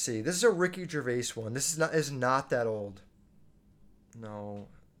 Let's see. This is a Ricky Gervais one. This is not that old. No.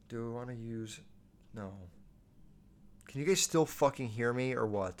 Do I want to use... No. Can you guys still fucking hear me or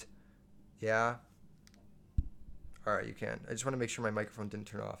what? Yeah? All right, you can. I just want to make sure my microphone didn't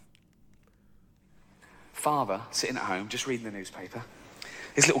turn off. Father, sitting at home, just reading the newspaper.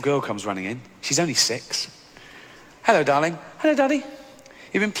 His little girl comes running in. She's only 6. Hello, darling. Hello, Daddy.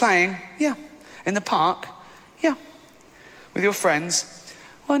 You've been playing? Yeah. In the park? Yeah. With your friends?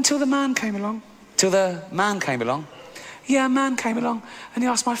 Well, until the man came along. Till the man came along? Yeah, a man came along, and he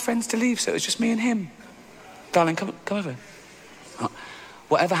asked my friends to leave, so it was just me and him. Darling, come over.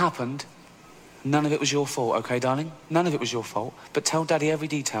 Whatever happened... None of it was your fault, okay, darling? None of it was your fault. But tell Daddy every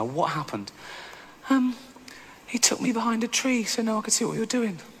detail. What happened? He took me behind a tree so no one could see what you were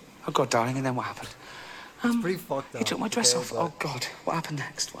doing. Oh, God, darling, and then what happened? It's pretty fucked up. He took my dress off. Oh, God, what happened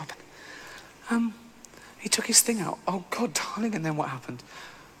next? What happened? He took his thing out. Oh, God, darling, and then what happened?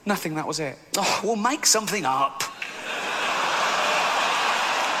 Nothing, that was it. Oh, we'll make something up.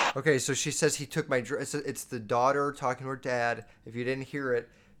 Okay, so she says he took my dress. It's the daughter talking to her dad. If you didn't hear it,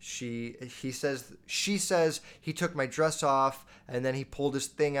 she says he took my dress off, and then he pulled his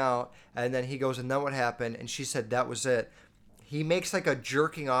thing out, and then he goes, and then what happened? And she said that was it. He makes like a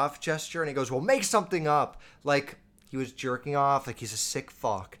jerking off gesture, and he goes, well, make something up. Like he was jerking off, like he's a sick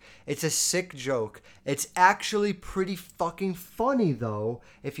fuck. It's a sick joke. It's actually pretty fucking funny, though,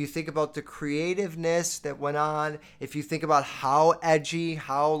 if you think about the creativeness that went on, if you think about how edgy,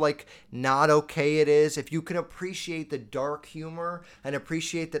 how, like, not okay it is, if you can appreciate the dark humor and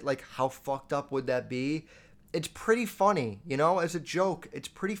appreciate that, like, how fucked up would that be, it's pretty funny, you know, as a joke. It's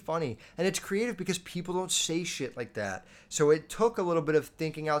pretty funny. And it's creative because people don't say shit like that. So it took a little bit of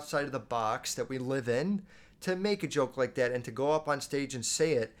thinking outside of the box that we live in to make a joke like that, and to go up on stage and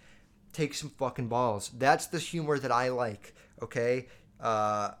say it takes some fucking balls. That's the humor that I like, okay?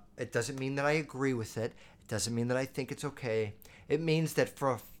 It doesn't mean that I agree with it. It doesn't mean that I think it's okay. It means that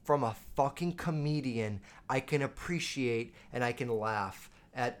from a fucking comedian, I can appreciate and I can laugh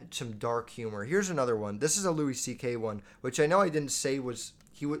at some dark humor. Here's another one. This is a Louis C.K. one, which I know I didn't say was...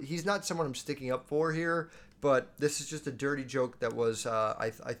 He's not someone I'm sticking up for here, but this is just a dirty joke that was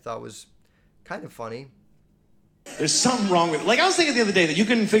I thought was kind of funny. There's something wrong with it. Like, I was thinking the other day that you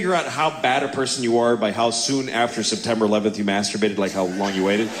can figure out how bad a person you are by how soon after September 11th you masturbated, like how long you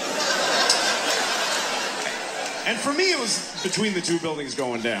waited. And for me, it was between the two buildings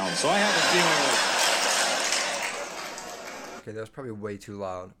going down, so I have a feeling like... Okay, that was probably way too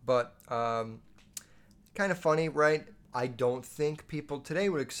loud, but kind of funny, right? I don't think people today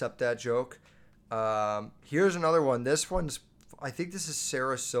would accept that joke. Here's another one. I think this is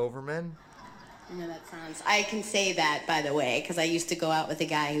Sarah Silverman. I know that sounds... I can say that, by the way, because I used to go out with a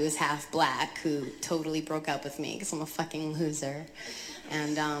guy who was half black who totally broke up with me because I'm a fucking loser.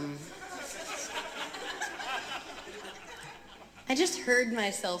 And, I just heard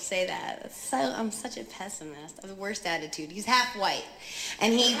myself say that. I'm such a pessimist. I have the worst attitude. He's half white,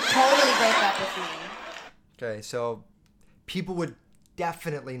 and he totally broke up with me. Okay, so people would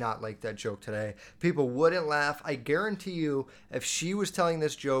definitely not like that joke today. People wouldn't laugh. I guarantee you, if she was telling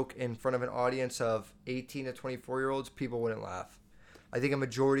this joke in front of an audience of 18 to 24-year-olds, people wouldn't laugh. I think a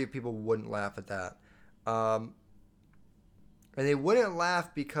majority of people wouldn't laugh at that. And they wouldn't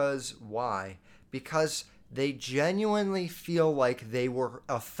laugh because, why? Because they genuinely feel like they were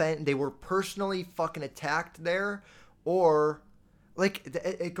personally fucking attacked there, or... Like,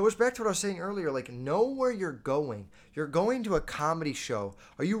 it goes back to what I was saying earlier. Like, know where you're going. You're going to a comedy show.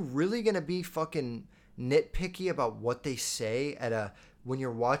 Are you really going to be fucking nitpicky about what they say when you're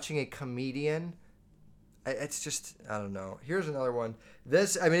watching a comedian? It's just, I don't know. Here's another one.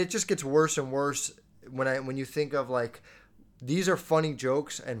 It just gets worse and worse when you think of, like, these are funny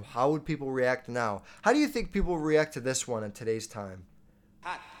jokes, and how would people react now? How do you think people react to this one in today's time?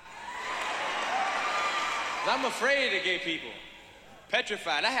 I'm afraid of gay people.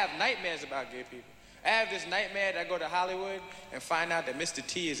 Petrified. I have nightmares about gay people. I have this nightmare that I go to Hollywood and find out that Mr.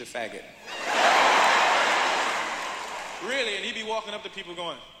 T is a faggot. Really, and he be walking up to people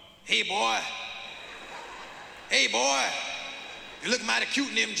going, "Hey boy, you look mighty cute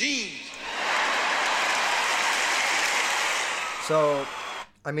in them jeans." So,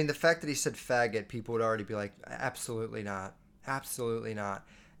 I mean, the fact that he said faggot, people would already be like, absolutely not. Absolutely not.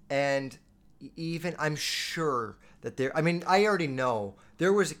 And even, I'm sure that I already know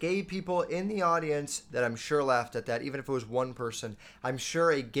there was gay people in the audience that I'm sure laughed at that, even if it was one person. I'm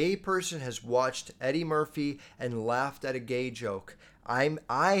sure a gay person has watched Eddie Murphy and laughed at a gay joke. I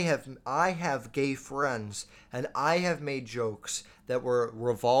have gay friends, and I have made jokes that were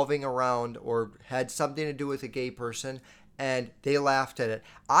revolving around or had something to do with a gay person, and they laughed at it.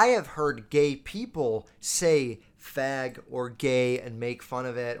 I have heard gay people say fag or gay and make fun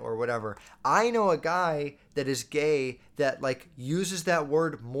of it or whatever. I know a guy that is gay that, like, uses that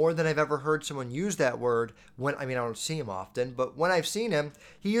word more than I've ever heard someone use that word. I don't see him often, but when I've seen him,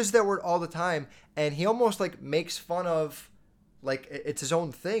 he uses that word all the time, and he almost, like, makes fun of, like, it's his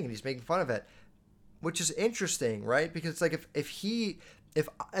own thing, and he's making fun of it, which is interesting, right? Because it's like,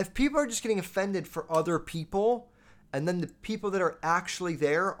 if people are just getting offended for other people, and then the people that are actually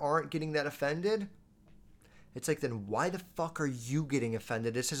there aren't getting that offended, it's like, then why the fuck are you getting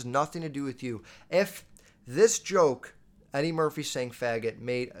offended? This has nothing to do with you. If this joke, Eddie Murphy saying faggot,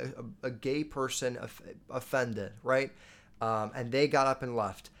 made a gay person offended, right? And they got up and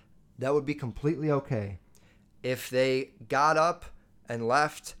left, that would be completely okay. If they got up and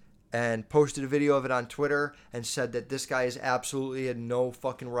left and posted a video of it on Twitter and said that this guy is absolutely had no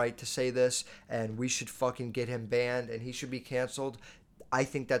fucking right to say this and we should fucking get him banned and he should be canceled, I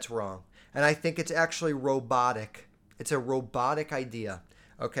think that's wrong. And I think it's actually robotic. It's a robotic idea,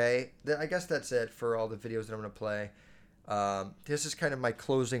 okay? I guess that's it for all the videos that I'm going to play. This is kind of my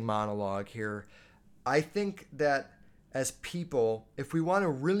closing monologue here. I think that as people, if we want to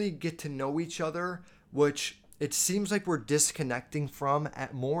really get to know each other, which it seems like we're disconnecting from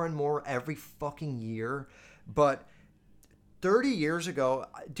more and more every fucking year, but 30 years ago,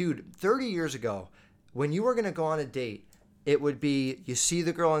 dude, 30 years ago, when you were going to go on a date, it would be you see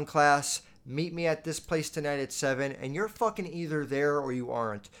the girl in class, meet me at this place tonight at 7, and you're fucking either there or you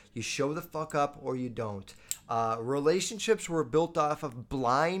aren't. You show the fuck up or you don't. Relationships were built off of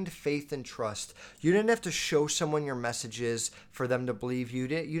blind faith and trust. You didn't have to show someone your messages for them to believe you.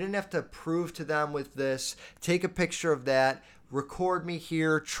 You didn't have to prove to them with this, take a picture of that, record me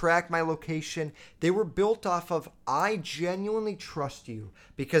here, track my location. They were built off of, I genuinely trust you,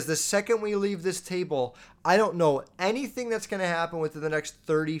 because the second we leave this table, I don't know anything that's going to happen within the next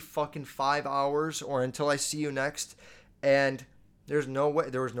 30 fucking 5 hours or until I see you next. And there's no way,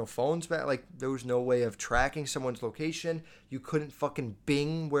 there was no phones back, like there was no way of tracking someone's location. You couldn't fucking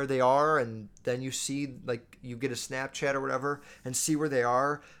Bing where they are and then you see, like, you get a Snapchat or whatever and see where they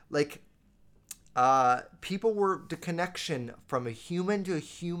are. Like, people were, the connection from a human to a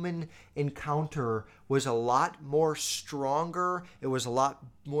human encounter was a lot more stronger. It was a lot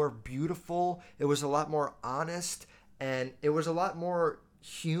more beautiful. It was a lot more honest, and it was a lot more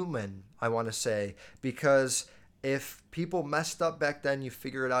human, I want to say, because if people messed up back then, you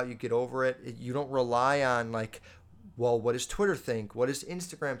figure it out, you get over it. You don't rely on, like, well, what does Twitter think? What does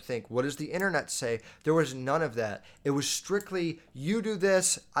Instagram think? What does the internet say? There was none of that. It was strictly, you do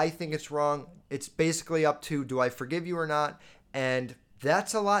this, I think it's wrong. It's basically up to, do I forgive you or not? And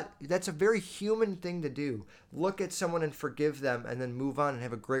that's a very human thing to do. Look at someone and forgive them and then move on and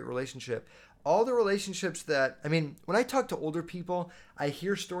have a great relationship. All the relationships that, I mean, when I talk to older people, I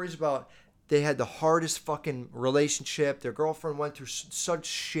hear stories about they had the hardest fucking relationship. Their girlfriend went through such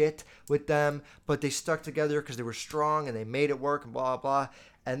shit with them, but they stuck together because they were strong and they made it work and blah, blah.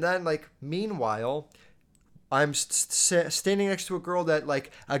 And then, like, meanwhile, I'm standing next to a girl that,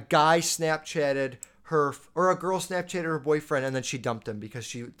 like, a guy Snapchatted her, or a girl Snapchatted her boyfriend, and then she dumped him because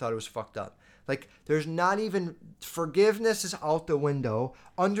she thought it was fucked up. Like, there's not even, forgiveness is out the window.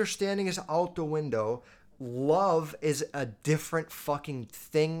 Understanding is out the window. Love is a different fucking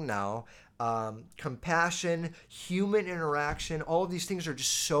thing now. Compassion, human interaction, all of these things are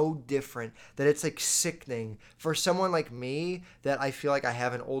just so different that it's like sickening. For someone like me, that I feel like I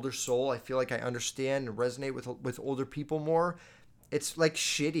have an older soul, I feel like I understand and resonate with older people more, it's like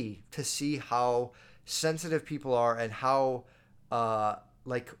shitty to see how sensitive people are and how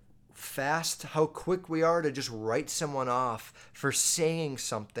like fast, how quick we are to just write someone off for saying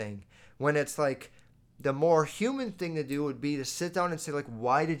something, when it's like, the more human thing to do would be to sit down and say, like,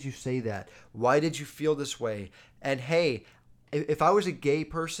 why did you say that? Why did you feel this way? And hey, if I was a gay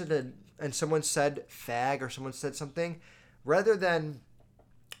person and someone said fag or someone said something, rather than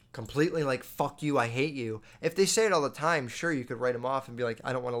completely like, fuck you, I hate you, if they say it all the time, sure, you could write them off and be like,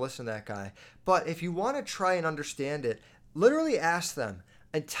 I don't want to listen to that guy. But if you want to try and understand it, literally ask them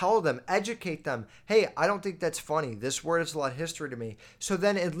and tell them, educate them, hey, I don't think that's funny. This word has a lot of history to me. So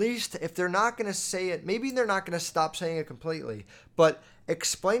then at least if they're not going to say it, maybe they're not going to stop saying it completely, but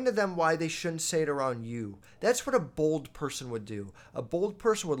explain to them why they shouldn't say it around you. That's what a bold person would do. A bold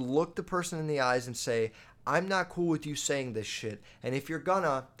person would look the person in the eyes and say, I'm not cool with you saying this shit. And if you're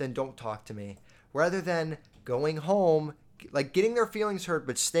gonna, then don't talk to me. Rather than going home, like getting their feelings hurt,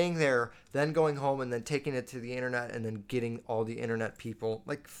 but staying there, then going home and then taking it to the internet and then getting all the internet people.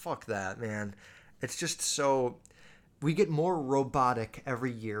 Like, fuck that, man. It's just so, we get more robotic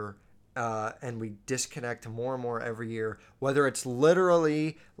every year, and we disconnect more and more every year, whether it's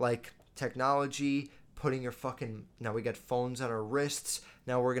literally like technology, putting your fucking, now we got phones on our wrists,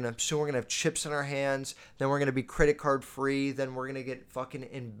 now soon we're gonna have chips in our hands, then we're gonna be credit card free, then we're gonna get fucking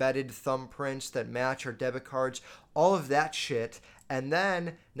embedded thumbprints that match our debit cards, all of that shit. And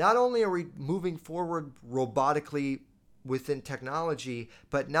then not only are we moving forward robotically within technology,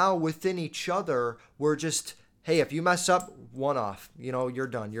 but now within each other, we're just, hey, if you mess up, one off, you know, you're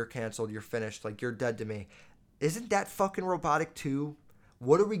done, you're canceled, you're finished, like, you're dead to me. Isn't that fucking robotic too?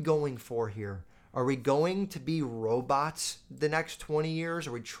 What are we going for here? Are we going to be robots the next 20 years?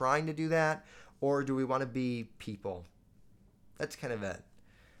 Are we trying to do that? Or do we want to be people? That's kind of it.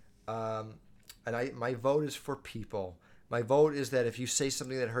 And my vote is for people. My vote is that if you say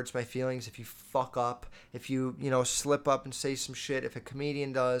something that hurts my feelings, if you fuck up, if you slip up and say some shit, if a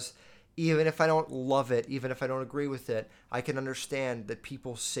comedian does, even if I don't love it, even if I don't agree with it, I can understand that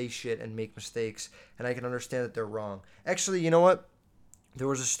people say shit and make mistakes, and I can understand that they're wrong. Actually, you know what? There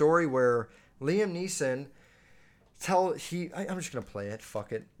was a story where Liam Neeson I'm just going to play it.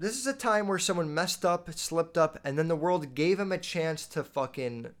 Fuck it. This is a time where someone messed up, slipped up, and then the world gave him a chance to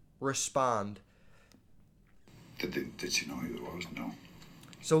fucking respond. Did you know who it was? No.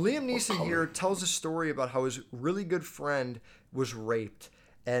 So Liam Neeson here tells a story about how his really good friend was raped.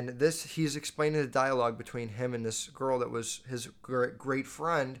 And this, he's explaining the dialogue between him and this girl that was his great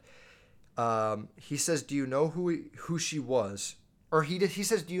friend. He says, "Do you know who she was?" Or he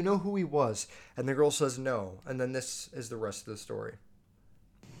says, "Do you know who he was?" And the girl says, "No." And then this is the rest of the story.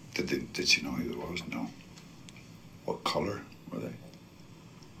 Did she know who it was? No. What color were they?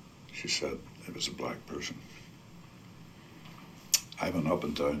 She said it was a black person. I went up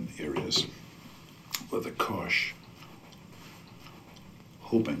and down areas with a cosh,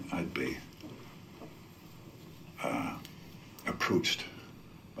 hoping I'd be approached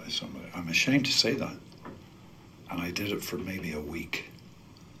by somebody. I'm ashamed to say that. And I did it for maybe a week,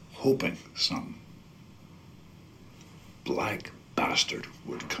 hoping some black bastard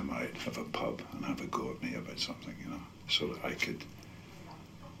would come out of a pub and have a go at me about something, you know, so that I could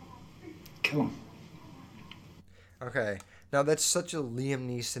kill him. Okay, now that's such a Liam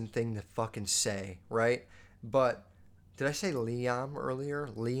Neeson thing to fucking say, right? But did I say Liam earlier?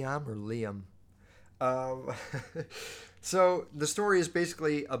 Liam or Liam? So the story is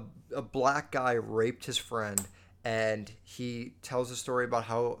basically a black guy raped his friend, and he tells a story about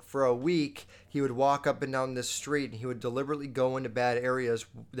how for a week he would walk up and down this street and he would deliberately go into bad areas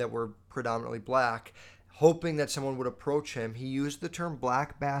that were predominantly black, hoping that someone would approach him. He used the term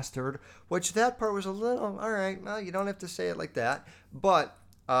black bastard, which that part was a little, all right, well, you don't have to say it like that, but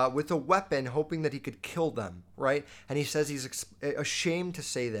with a weapon, hoping that he could kill them, right? And he says he's ashamed to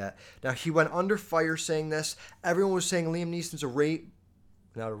say that. Now, he went under fire saying this. Everyone was saying Liam Neeson's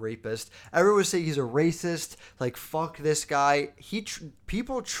not a rapist. Everyone was saying he's a racist. Like, fuck this guy.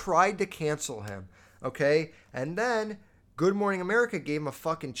 People tried to cancel him, okay? And then Good Morning America gave him a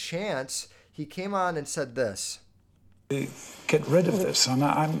fucking chance. He came on and said this. Get rid of this, and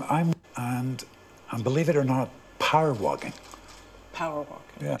I'm believe it or not, power walking. Power walking.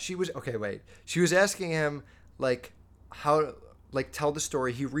 Yeah. She was asking him like how, like, tell the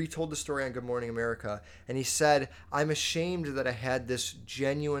story. He retold the story on Good Morning America, and he said, "I'm ashamed that I had this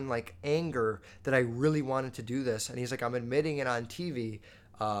genuine like anger that I really wanted to do this." And he's like, "I'm admitting it on TV.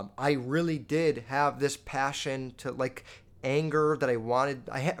 I really did have this passion to like anger that I wanted.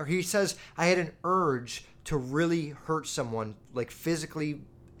 He says I had an urge to really hurt someone, like physically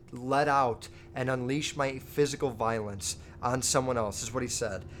let out and unleash my physical violence on someone else," is what he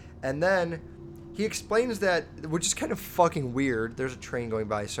said. And then he explains that, which is kind of fucking weird. There's a train going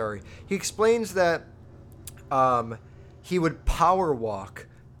by, sorry. He explains that he would power walk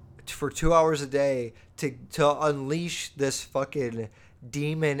for 2 hours a day to unleash this fucking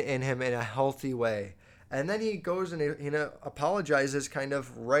demon in him in a healthy way. And then he goes and apologizes kind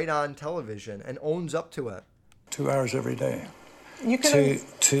of right on television and owns up to it. 2 hours every day. You can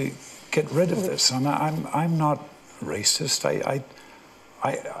To get rid of this, and I'm not racist.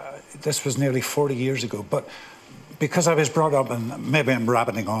 This was nearly 40 years ago, but because I was brought up in, maybe I'm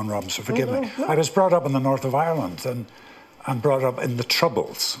rabbiting on, Rob, so forgive me. I was brought up in the north of Ireland and brought up in the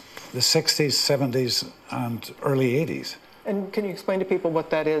Troubles, the 60s, 70s, and early 80s. And can you explain to people what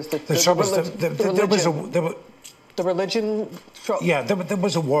that is? The Troubles, there was the religion. Yeah, there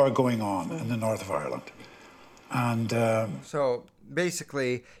was a war going on in the north of Ireland. And so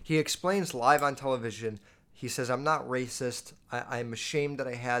basically, he explains live on television. He says, "I'm not racist. I'm ashamed that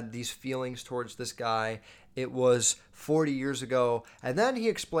I had these feelings towards this guy. It was 40 years ago." And then he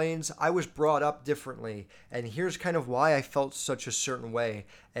explains, "I was brought up differently, and here's kind of why I felt such a certain way."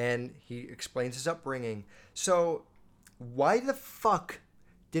 And he explains his upbringing. So why the fuck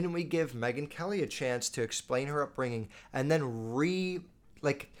didn't we give Megyn Kelly a chance to explain her upbringing and then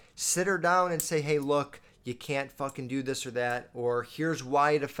sit her down and say, "Hey, look, you can't fucking do this or that," or "here's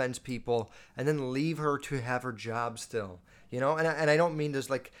why it offends people," and then leave her to have her job still, you know? And I don't mean to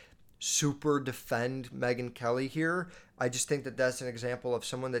like super defend Megyn Kelly here. I just think that that's an example of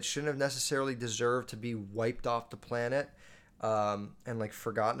someone that shouldn't have necessarily deserved to be wiped off the planet and like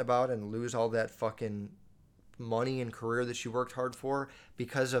forgotten about and lose all that fucking money and career that she worked hard for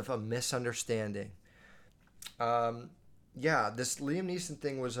because of a misunderstanding. This Liam Neeson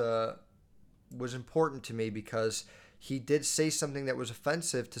thing was important to me because he did say something that was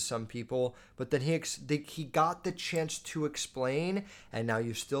offensive to some people, but then he got the chance to explain, and now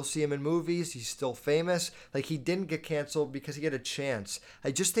you still see him in movies. He's still famous. Like, he didn't get canceled because he had a chance.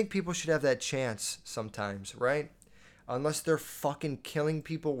 I just think people should have that chance sometimes, right? Unless they're fucking killing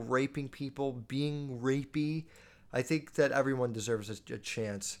people, raping people, being rapey. I think that everyone deserves a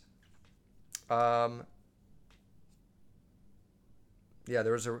chance. There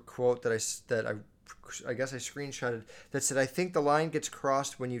was a quote that I guess I screenshotted that said, "I think the line gets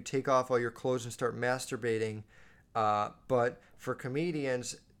crossed when you take off all your clothes and start masturbating. But for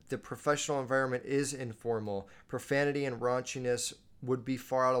comedians, the professional environment is informal. Profanity and raunchiness would be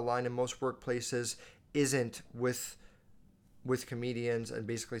far out of line in most workplaces isn't with comedians, and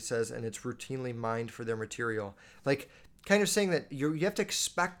basically says, and it's routinely mined for their material. Like, kind of saying that you have to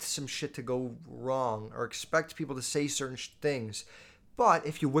expect some shit to go wrong or expect people to say certain things. But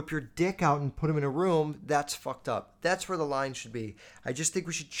if you whip your dick out and put them in a room, that's fucked up. That's where the line should be. I just think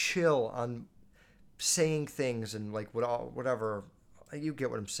we should chill on saying things and like whatever. You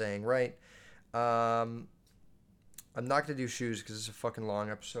get what I'm saying, right? I'm not going to do shoes because it's a fucking long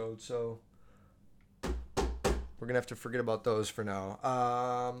episode, so we're going to have to forget about those for now.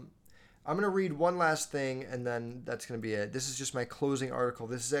 I'm going to read one last thing, and then that's going to be it. This is just my closing article.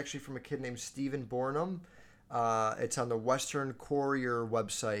 This is actually from a kid named Stephen Bornham. It's on the Western Courier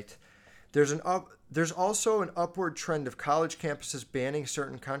website. There's also an upward trend of college campuses banning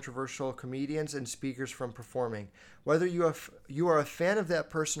certain controversial comedians and speakers from performing. Whether you are a fan of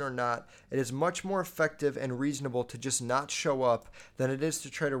that person or not, it is much more effective and reasonable to just not show up than it is to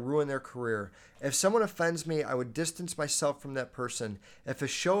try to ruin their career. If someone offends me, I would distance myself from that person. If a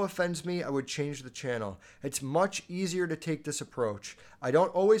show offends me, I would change the channel. It's much easier to take this approach. I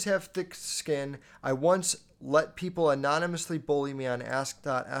don't always have thick skin. I once let people anonymously bully me on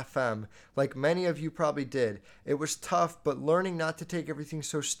Ask.fm, like many of you probably did. It was tough, but learning not to take everything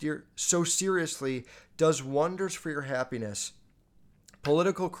so seriously does wonders for your happiness.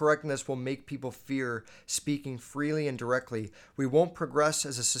 Political correctness will make people fear speaking freely and directly. We won't progress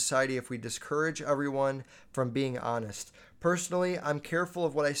as a society if we discourage everyone from being honest. Personally, I'm careful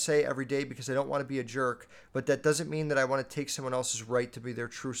of what I say every day because I don't want to be a jerk, but that doesn't mean that I want to take someone else's right to be their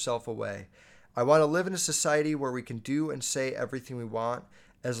true self away. I want to live in a society where we can do and say everything we want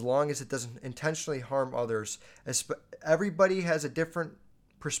as long as it doesn't intentionally harm others. Everybody has a different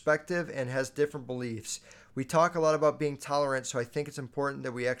perspective and has different beliefs. We talk a lot about being tolerant, so I think it's important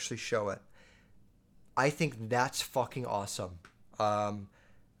that we actually show it. I think that's fucking awesome.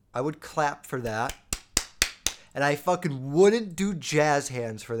 I would clap for that. And I fucking wouldn't do jazz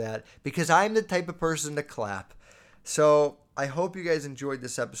hands for that because I'm the type of person to clap. So I hope you guys enjoyed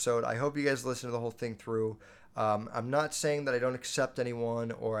this episode. I hope you guys listened to the whole thing through. I'm not saying that I don't accept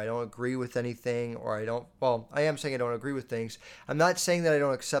anyone or I don't agree with anything or I am saying I don't agree with things. I'm not saying that I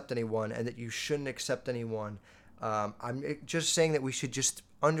don't accept anyone and that you shouldn't accept anyone. I'm just saying that we should just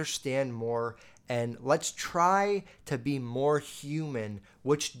understand more and let's try to be more human,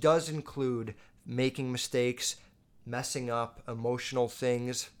 which does include making mistakes, messing up, emotional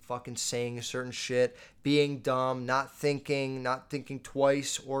things, fucking saying certain shit, being dumb, not thinking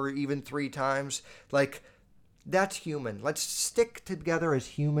twice or even 3 times. Like, that's human. Let's stick together as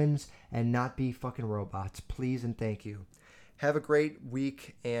humans and not be fucking robots. Please and thank you. Have a great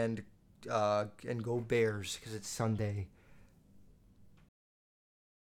week and go Bears because it's Sunday.